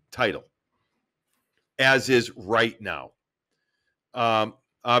division title, as is right now.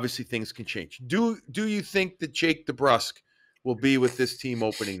 Obviously, things can change. Do you think that Jake DeBrusk will be with this team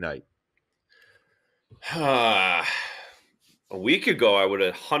opening night? A week ago, I would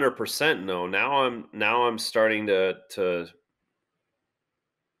have 100% no. Now I'm starting to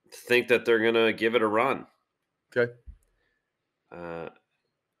think that they're gonna give it a run. Okay.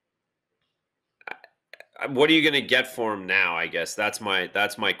 What are you going to get for him now? I guess that's my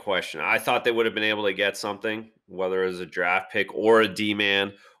question. I thought they would have been able to get something, whether it was a draft pick or a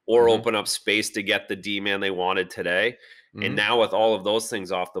D-man, or open up space to get the D-man they wanted today. And now with all of those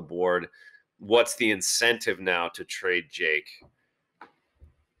things off the board, what's the incentive now to trade Jake?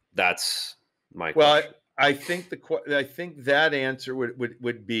 That's my question. I think that answer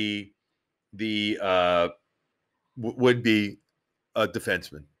would be the would be a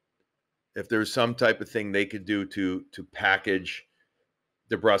defenseman. If there's some type of thing they could do to package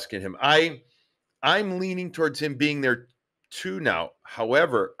DeBrusk and him, I'm leaning towards him being there too now.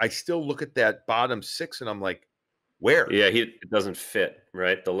 However, I still look at that bottom six and I'm like, where? Yeah, it doesn't fit,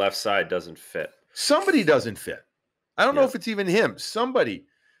 right? The left side doesn't fit. Somebody doesn't fit. I don't know if it's even him. Somebody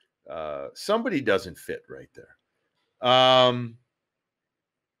doesn't fit right there. All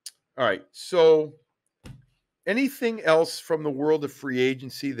right. So anything else from the world of free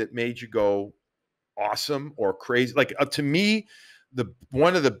agency that made you go awesome or crazy? Like to me,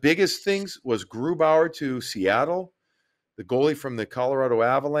 one of the biggest things was Grubauer to Seattle, the goalie from the Colorado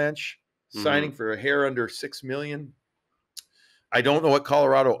Avalanche, signing for a hair under $6 million. I don't know what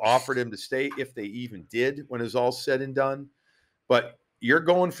Colorado offered him to stay, if they even did, when it was all said and done. But you're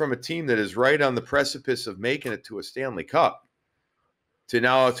going from a team that is right on the precipice of making it to a Stanley Cup to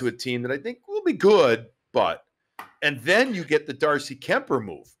now to a team that I think will be good, and then you get the Darcy Kemper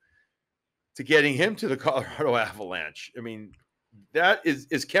move to getting him to the Colorado Avalanche. I mean, that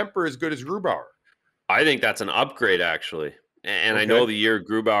is Kemper as good as Grubauer? I think that's an upgrade, actually. And I know the year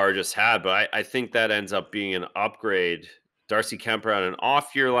Grubauer just had, but I think that ends up being an upgrade. Darcy Kemper had an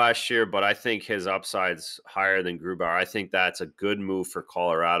off year last year, but I think his upside's higher than Grubauer. I think that's a good move for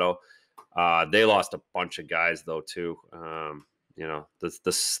Colorado. They lost a bunch of guys, though, too.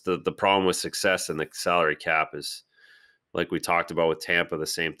 The problem with success and the salary cap is, like we talked about with Tampa, the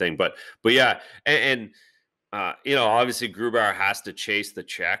same thing. But yeah, and obviously Grubauer has to chase the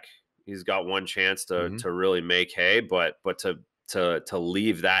check. He's got one chance to really make hay, but to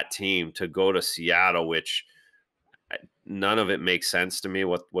leave that team to go to Seattle, which none of it makes sense to me.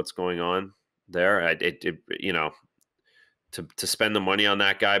 What's going on there? To spend the money on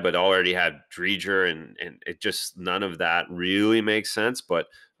that guy, but already had Dreger, and it just, none of that really makes sense. But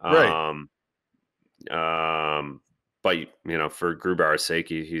right. But for Grubauer's sake,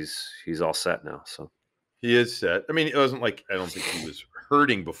 he's all set now. So he is set. I mean, it wasn't like, I don't think he was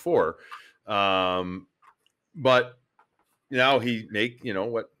hurting before, but now he's making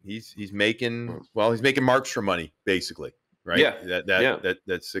Markstrom money, basically, right? Yeah,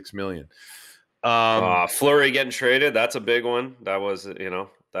 that's $6 million. Flurry getting traded, that's a big one. That was,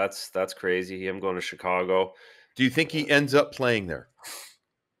 that's crazy. Him going to Chicago. Do you think he ends up playing there?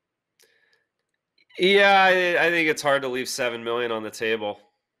 Yeah, I think it's hard to leave $7 million on the table,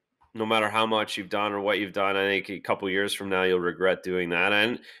 no matter how much you've done or what you've done. I think a couple years from now, you'll regret doing that.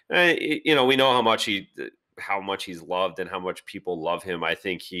 And we know how much he's loved and how much people love him. I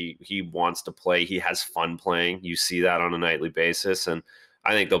think he wants to play. He has fun playing. You see that on a nightly basis, and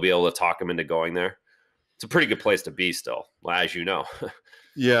I think they'll be able to talk him into going there. It's a pretty good place to be still, as you know.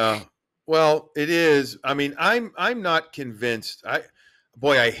 Yeah. Well, it is. I mean, I'm not convinced.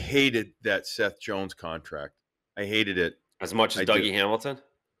 I hated that Seth Jones contract. I hated it. As much as Dougie Hamilton?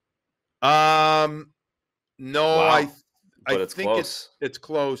 No, wow. I think close. It's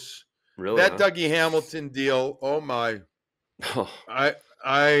close. Really? That Dougie Hamilton deal, oh my.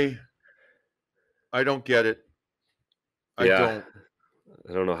 I don't get it. I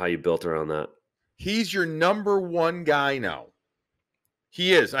don't know how you built around that. He's your number one guy now.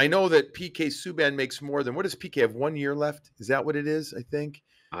 He is. I know that PK Subban makes more than, what does PK have, 1 year left? Is that what it is? I think.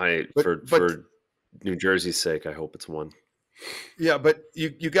 For New Jersey's sake, I hope it's one. Yeah, but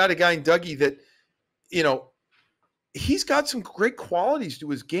you got a guy in Dougie that, he's got some great qualities to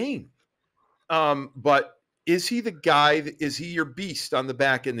his game. But is he the guy? Is he your beast on the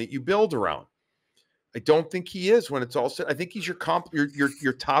back end that you build around? I don't think he is when it's all said. I think he's your top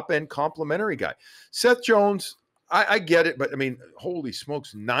end complementary guy. Seth Jones, I get it, but I mean, holy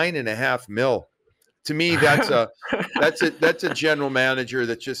smokes, $9.5 million. To me, that's a general manager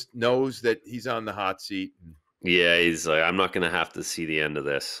that just knows that he's on the hot seat. Yeah, he's like, I'm not going to have to see the end of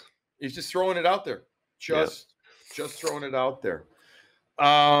this. He's just throwing it out there. Just throwing it out there.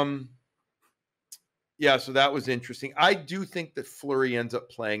 Yeah, so that was interesting. I do think that Fleury ends up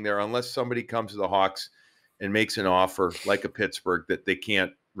playing there unless somebody comes to the Hawks and makes an offer like a Pittsburgh that they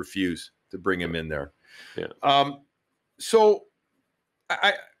can't refuse to bring him in there. Yeah. So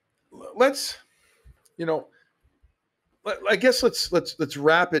let's, I guess let's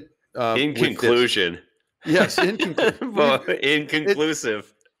wrap it. In conclusion. Yes, in conclusion. Well,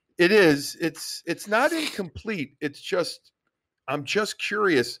 inconclusive. It is. It's not incomplete. It's just, I'm just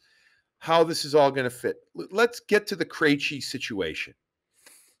curious how this is all going to fit. Let's get to the Krejci situation.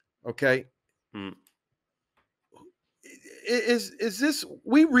 Okay. Is this,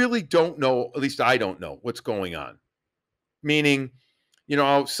 we really don't know, at least I don't know what's going on. Meaning,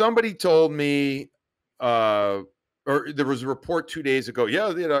 somebody told me or there was a report 2 days ago. Yeah,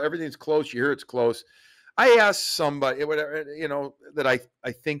 everything's close. You hear it's close. I asked somebody, whatever, that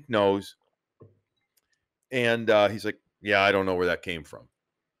I think knows, and he's like, "Yeah, I don't know where that came from."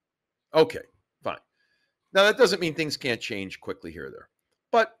 Okay, fine. Now that doesn't mean things can't change quickly here or there,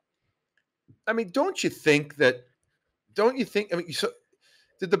 but I mean, don't you think? I mean, so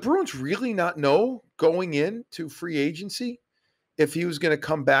did the Bruins really not know going into free agency if he was going to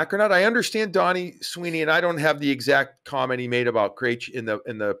come back or not? I understand Donnie Sweeney, and I don't have the exact comment he made about Krejci in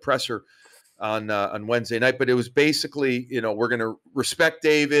the presser on Wednesday night, but it was basically, we're going to respect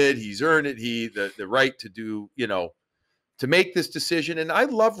David. He's earned it. The right to do, to make this decision. And I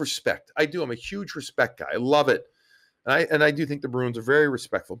love respect. I do. I'm a huge respect guy. I love it. And I do think the Bruins are very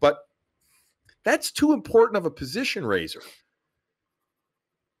respectful, but that's too important of a position, Razor,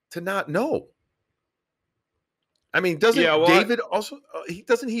 to not know. I mean, doesn't David also,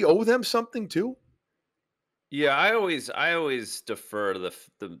 doesn't he owe them something too? Yeah, I always defer to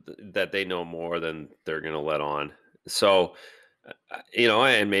that they know more than they're going to let on. So,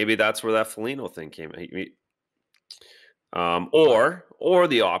 and maybe that's where that Foligno thing came. Or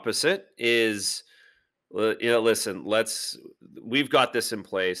the opposite is, listen, we've got this in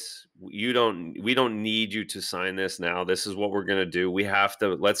place. We don't need you to sign this now. This is what we're going to do.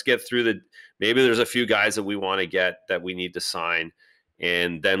 Let's get through maybe there's a few guys that we want to get that we need to sign.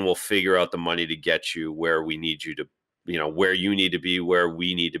 And then we'll figure out the money to get you where we need you to, where you need to be, where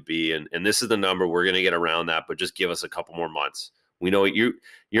we need to be. And this is the number we're going to get around that, but just give us a couple more months. We know you're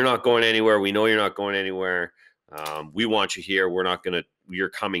not going anywhere. We know you're not going anywhere. We want you here. You're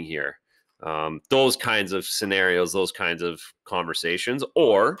coming here. Those kinds of scenarios, those kinds of conversations,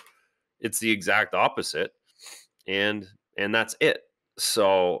 or it's the exact opposite. And that's it.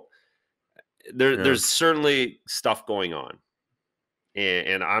 So there's certainly stuff going on.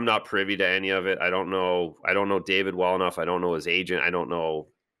 And I'm not privy to any of it. I don't know David well enough. I don't know his agent. I don't know.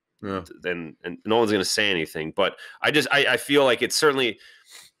 Yeah. And no one's going to say anything. But I feel like it's certainly.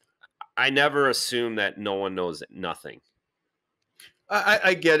 I never assume that no one knows nothing.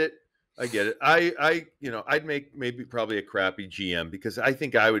 I get it. I'd make maybe probably a crappy GM because I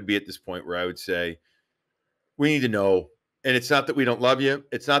think I would be at this point where I would say, we need to know. And it's not that we don't love you.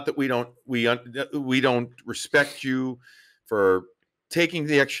 It's not that we don't respect you for taking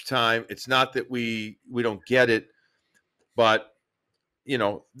the extra time. It's not that we don't get it, but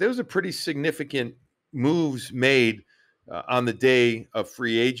there's a pretty significant moves made on the day of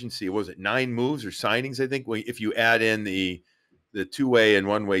free agency. Was it 9 moves or signings? I think if you add in the 2-way and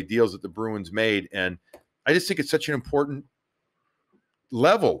 1-way deals that the Bruins made, and I just think it's such an important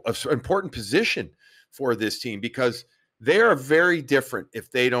level of important position for this team because they are very different if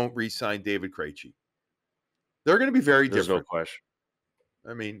they don't re-sign David Krejci. They're going to be very different. There's no question.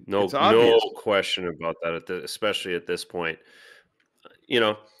 I mean, no question about that, especially at this point.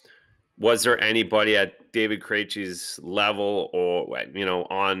 Was there anybody at David Krejci's level or,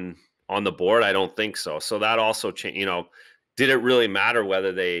 on the board? I don't think so. So that also changed, did it really matter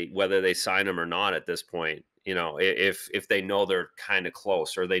whether they sign him or not at this point? If they know they're kind of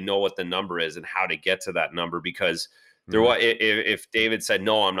close or they know what the number is and how to get to that number, because if David said,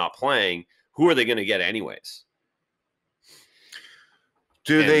 no, I'm not playing, who are they going to get anyways?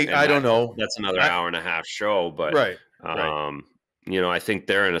 I don't know. That's another hour and a half show, but right. I think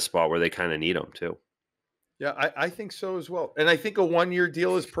they're in a spot where they kind of need them too. Yeah, I think so as well. And I think a 1-year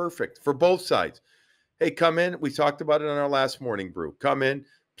deal is perfect for both sides. Hey, come in. We talked about it on our last morning brew. Come in,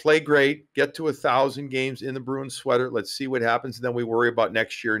 play great, get to 1,000 games in the Bruins sweater. Let's see what happens. And then we worry about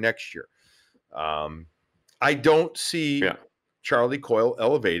next year. I don't see Charlie Coyle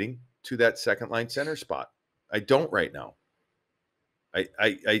elevating to that second line center spot. I don't right now.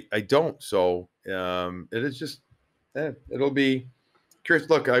 I don't. So it is just, it'll be curious.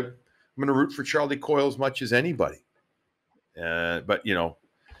 Look, I'm going to root for Charlie Coyle as much as anybody. But,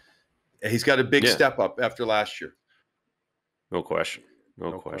 he's got a big step up after last year. No question.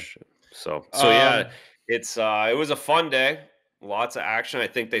 No question. So yeah, it was a fun day. Lots of action. I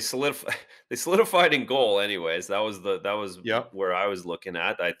think they solidified in goal anyways. That was where I was looking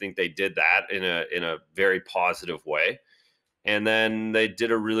at. I think they did that in a very positive way. And then they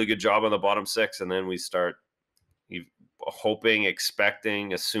did a really good job on the bottom 6. And then we start hoping,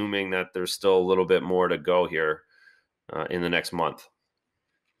 expecting, assuming that there's still a little bit more to go here in the next month.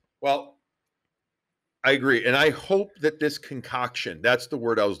 Well, I agree. And I hope that this concoction, that's the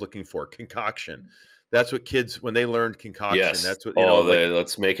word I was looking for, concoction. That's what kids, when they learned concoction, yes. That's what,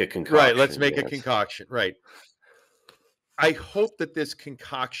 let's make a concoction. Right. Let's make a concoction. Right. I hope that this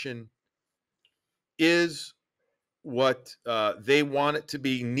concoction is what they want it to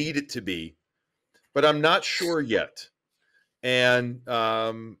be, need it to be, but I'm not sure yet. And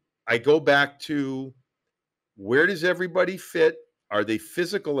I go back to, where does everybody fit? Are they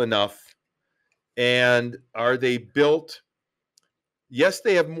physical enough? And are they built? Yes,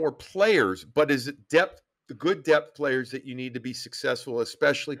 they have more players, but is it depth, the good depth players that you need to be successful,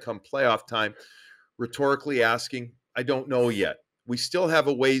 especially come playoff time? Rhetorically asking, I don't know yet. We still have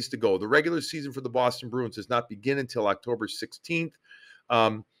a ways to go. The regular season for the Boston Bruins does not begin until October 16th.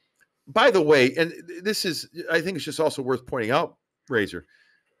 By the way, and this is, I think it's just also worth pointing out, Razor,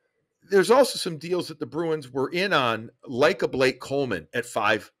 there's also some deals that the Bruins were in on, like a Blake Coleman at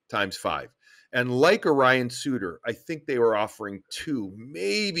 5x5. And like a Ryan Suter, I think they were offering 2.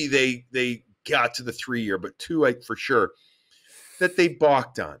 Maybe they got to the 3-year, but 2 for sure, that they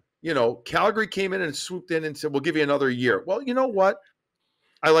balked on. You know, Calgary came in and swooped in and said, we'll give you another year. Well, you know what?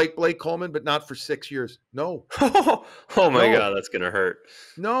 I like Blake Coleman, but not for 6 years. No. Oh my God, that's gonna hurt.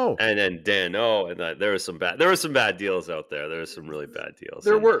 No. And then Dan, and there were some bad deals out there. There were some really bad deals.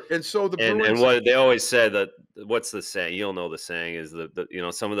 There were. And so the Bruins, and what they always said, that what's the saying? You'll know the saying is that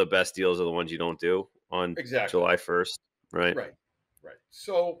some of the best deals are the ones you don't do on July 1st, right? Right.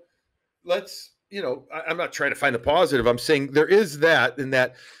 So let's, I'm not trying to find the positive. I'm saying there is that, in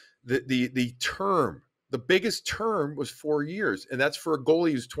that the term, the biggest term was 4 years, and that's for a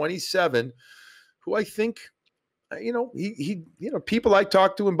goalie who's 27, who I think, he people I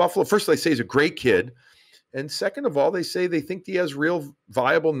talk to in Buffalo, first they say he's a great kid, and second of all, they say they think he has real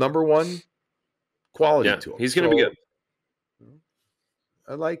viable number one quality to him. He's going to be good.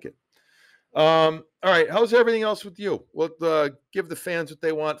 I like it. All right, how's everything else with you? We'll give the fans what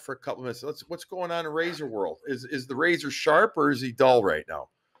they want for a couple minutes. What's going on in Razor world? Is the Razor sharp, or is he dull right now?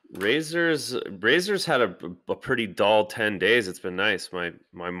 Razor's had a pretty dull 10 days. It's been nice.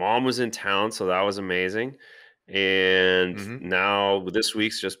 My mom was in town, so that was amazing. And now this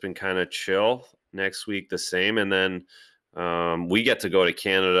week's just been kind of chill. Next week the same, and then we get to go to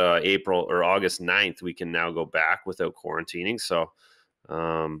Canada April or August 9th. We can now go back without quarantining, so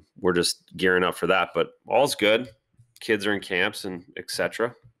we're just gearing up for that. But all's good. Kids are in camps and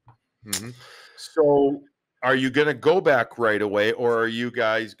etc. So are you going to go back right away, or are you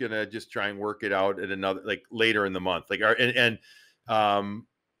guys going to just try and work it out at another, like later in the month? Like,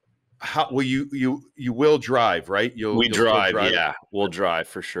 how will you will drive, right? You'll drive. Yeah, we'll drive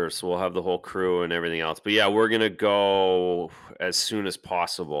for sure. So we'll have the whole crew and everything else. But yeah, we're going to go as soon as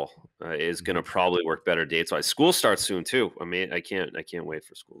possible. Is going to probably work better dates. So school starts soon too. I mean, I can't wait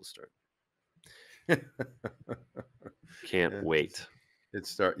for school to start. Can't wait.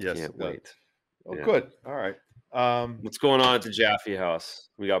 Yes. Can't wait. Oh, yeah. Good. All right. What's going on at the Jaffe house?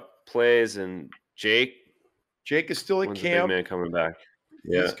 We got plays, and Jake. Jake is still at When's camp. The big man coming back.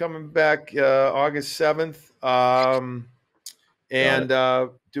 Yeah. He's coming back August 7th.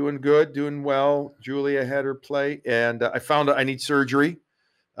 Doing good, doing well. Julia had her play, and I found out I need surgery.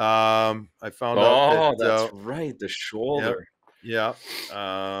 I found out that, that's right, the shoulder. Yeah.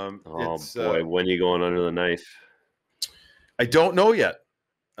 Boy, when are you going under the knife? I don't know yet.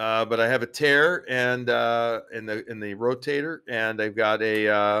 But I have a tear and in the rotator, and I've got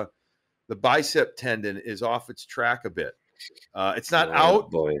the bicep tendon is off its track a bit. It's not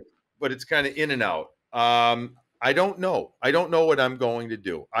out, but it's kind of in and out. I don't know. I don't know what I'm going to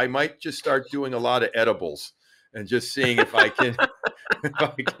do. I might just start doing a lot of edibles and just seeing if I can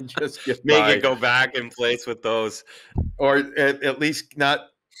just make it go back in place with those, or at least not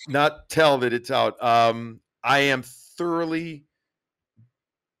tell that it's out. I am thoroughly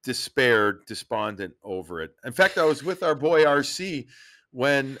despondent over it. In fact, I was with our boy RC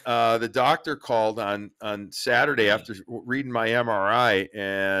when the doctor called on Saturday after reading my MRI,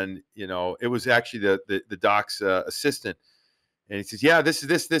 and it was actually the doc's assistant, and he says, yeah, this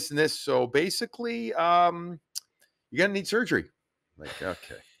is this and this, so basically you're gonna need surgery. I'm like,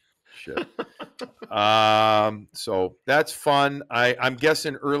 okay, shit. So that's fun. I'm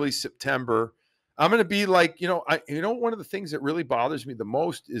guessing early September. I'm going to be like, one of the things that really bothers me the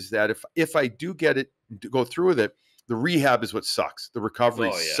most is that if I do get it, to go through with it, the rehab is what sucks. The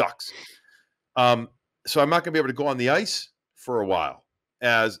recovery sucks. So I'm not going to be able to go on the ice for a while,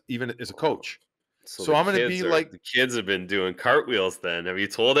 even as a coach. So I'm going to be like, the kids have been doing cartwheels. Then have you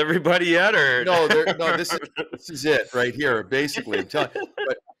told everybody yet? Or no? This is it right here. Basically, I'm telling you.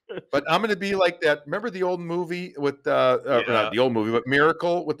 But I'm going to be like that. Remember the old movie with not the old movie, but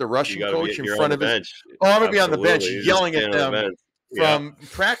Miracle, with the Russian coach in front of his. Oh, I'm going to be on the bench yelling at them from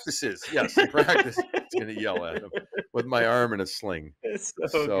practices. Yes, practice. It's going to yell at them with my arm in a sling. It's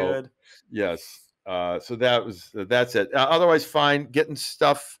so good. Yes. So that's it. Otherwise, fine. Getting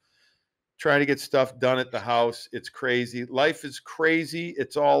stuff trying to get stuff done at the house. It's crazy. Life is crazy.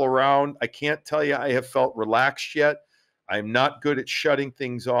 It's all around. I can't tell you I have felt relaxed yet. I'm not good at shutting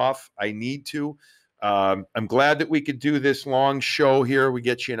things off. I need to. I'm glad that we could do this long show here. We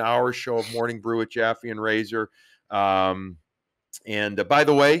get you an hour show of Morning Brew with Jaffe and Razor. And by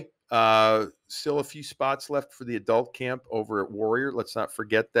the way, still a few spots left for the adult camp over at Warrior. Let's not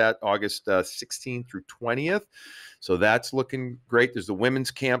forget that, August 16th through 20th. So that's looking great. There's the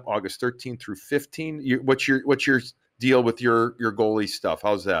women's camp, August 13th through 15th. What's your deal with your goalie stuff?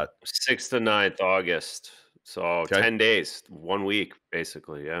 How's that? 6th to 9th August. So Okay. 10 days, 1 week,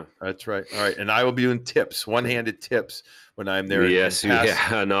 basically. Yeah. That's right. All right. And I will be doing tips, one-handed tips when I'm there. Yes.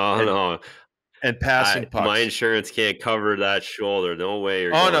 No. And passing pucks. My insurance can't cover that shoulder. No way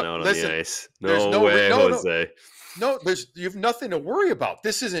you're going out on the ice. No way, Jose. No, you have nothing to worry about.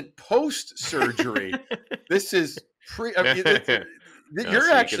 This isn't post-surgery. This is pre. I mean, you're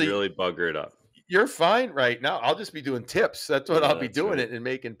so actually you can really bugger it up. You're fine right now. I'll just be doing tips. That's what I'll be doing, right. And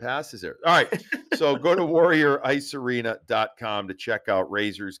making passes there. All right. So go to warrioricearena.com to check out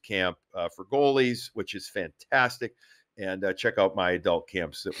Razor's camp for goalies, which is fantastic. And check out my adult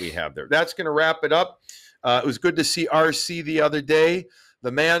camps that we have there. That's going to wrap it up. It was good to see RC the other day.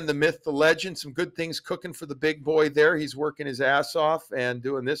 The man, the myth, the legend. Some good things cooking for the big boy there. He's working his ass off and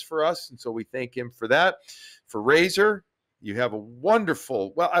doing this for us. And so we thank him for that. For Razor, you have a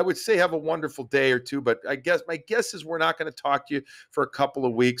wonderful, well, I would say have a wonderful day or two, but my guess is we're not going to talk to you for a couple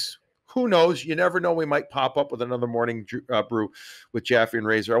of weeks. Who knows? You never know. We might pop up with another morning brew with Jaffe and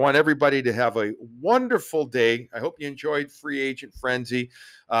Razor. I want everybody to have a wonderful day. I hope you enjoyed Free Agent Frenzy.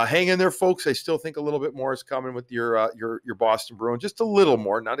 Hang in there, folks. I still think a little bit more is coming with your Boston Bruins. Just a little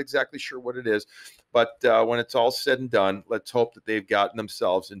more. Not exactly sure what it is. But when it's all said and done, let's hope that they've gotten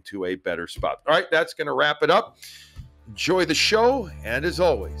themselves into a better spot. All right, that's going to wrap it up. Enjoy the show. And as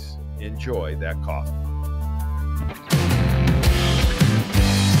always, enjoy that coffee.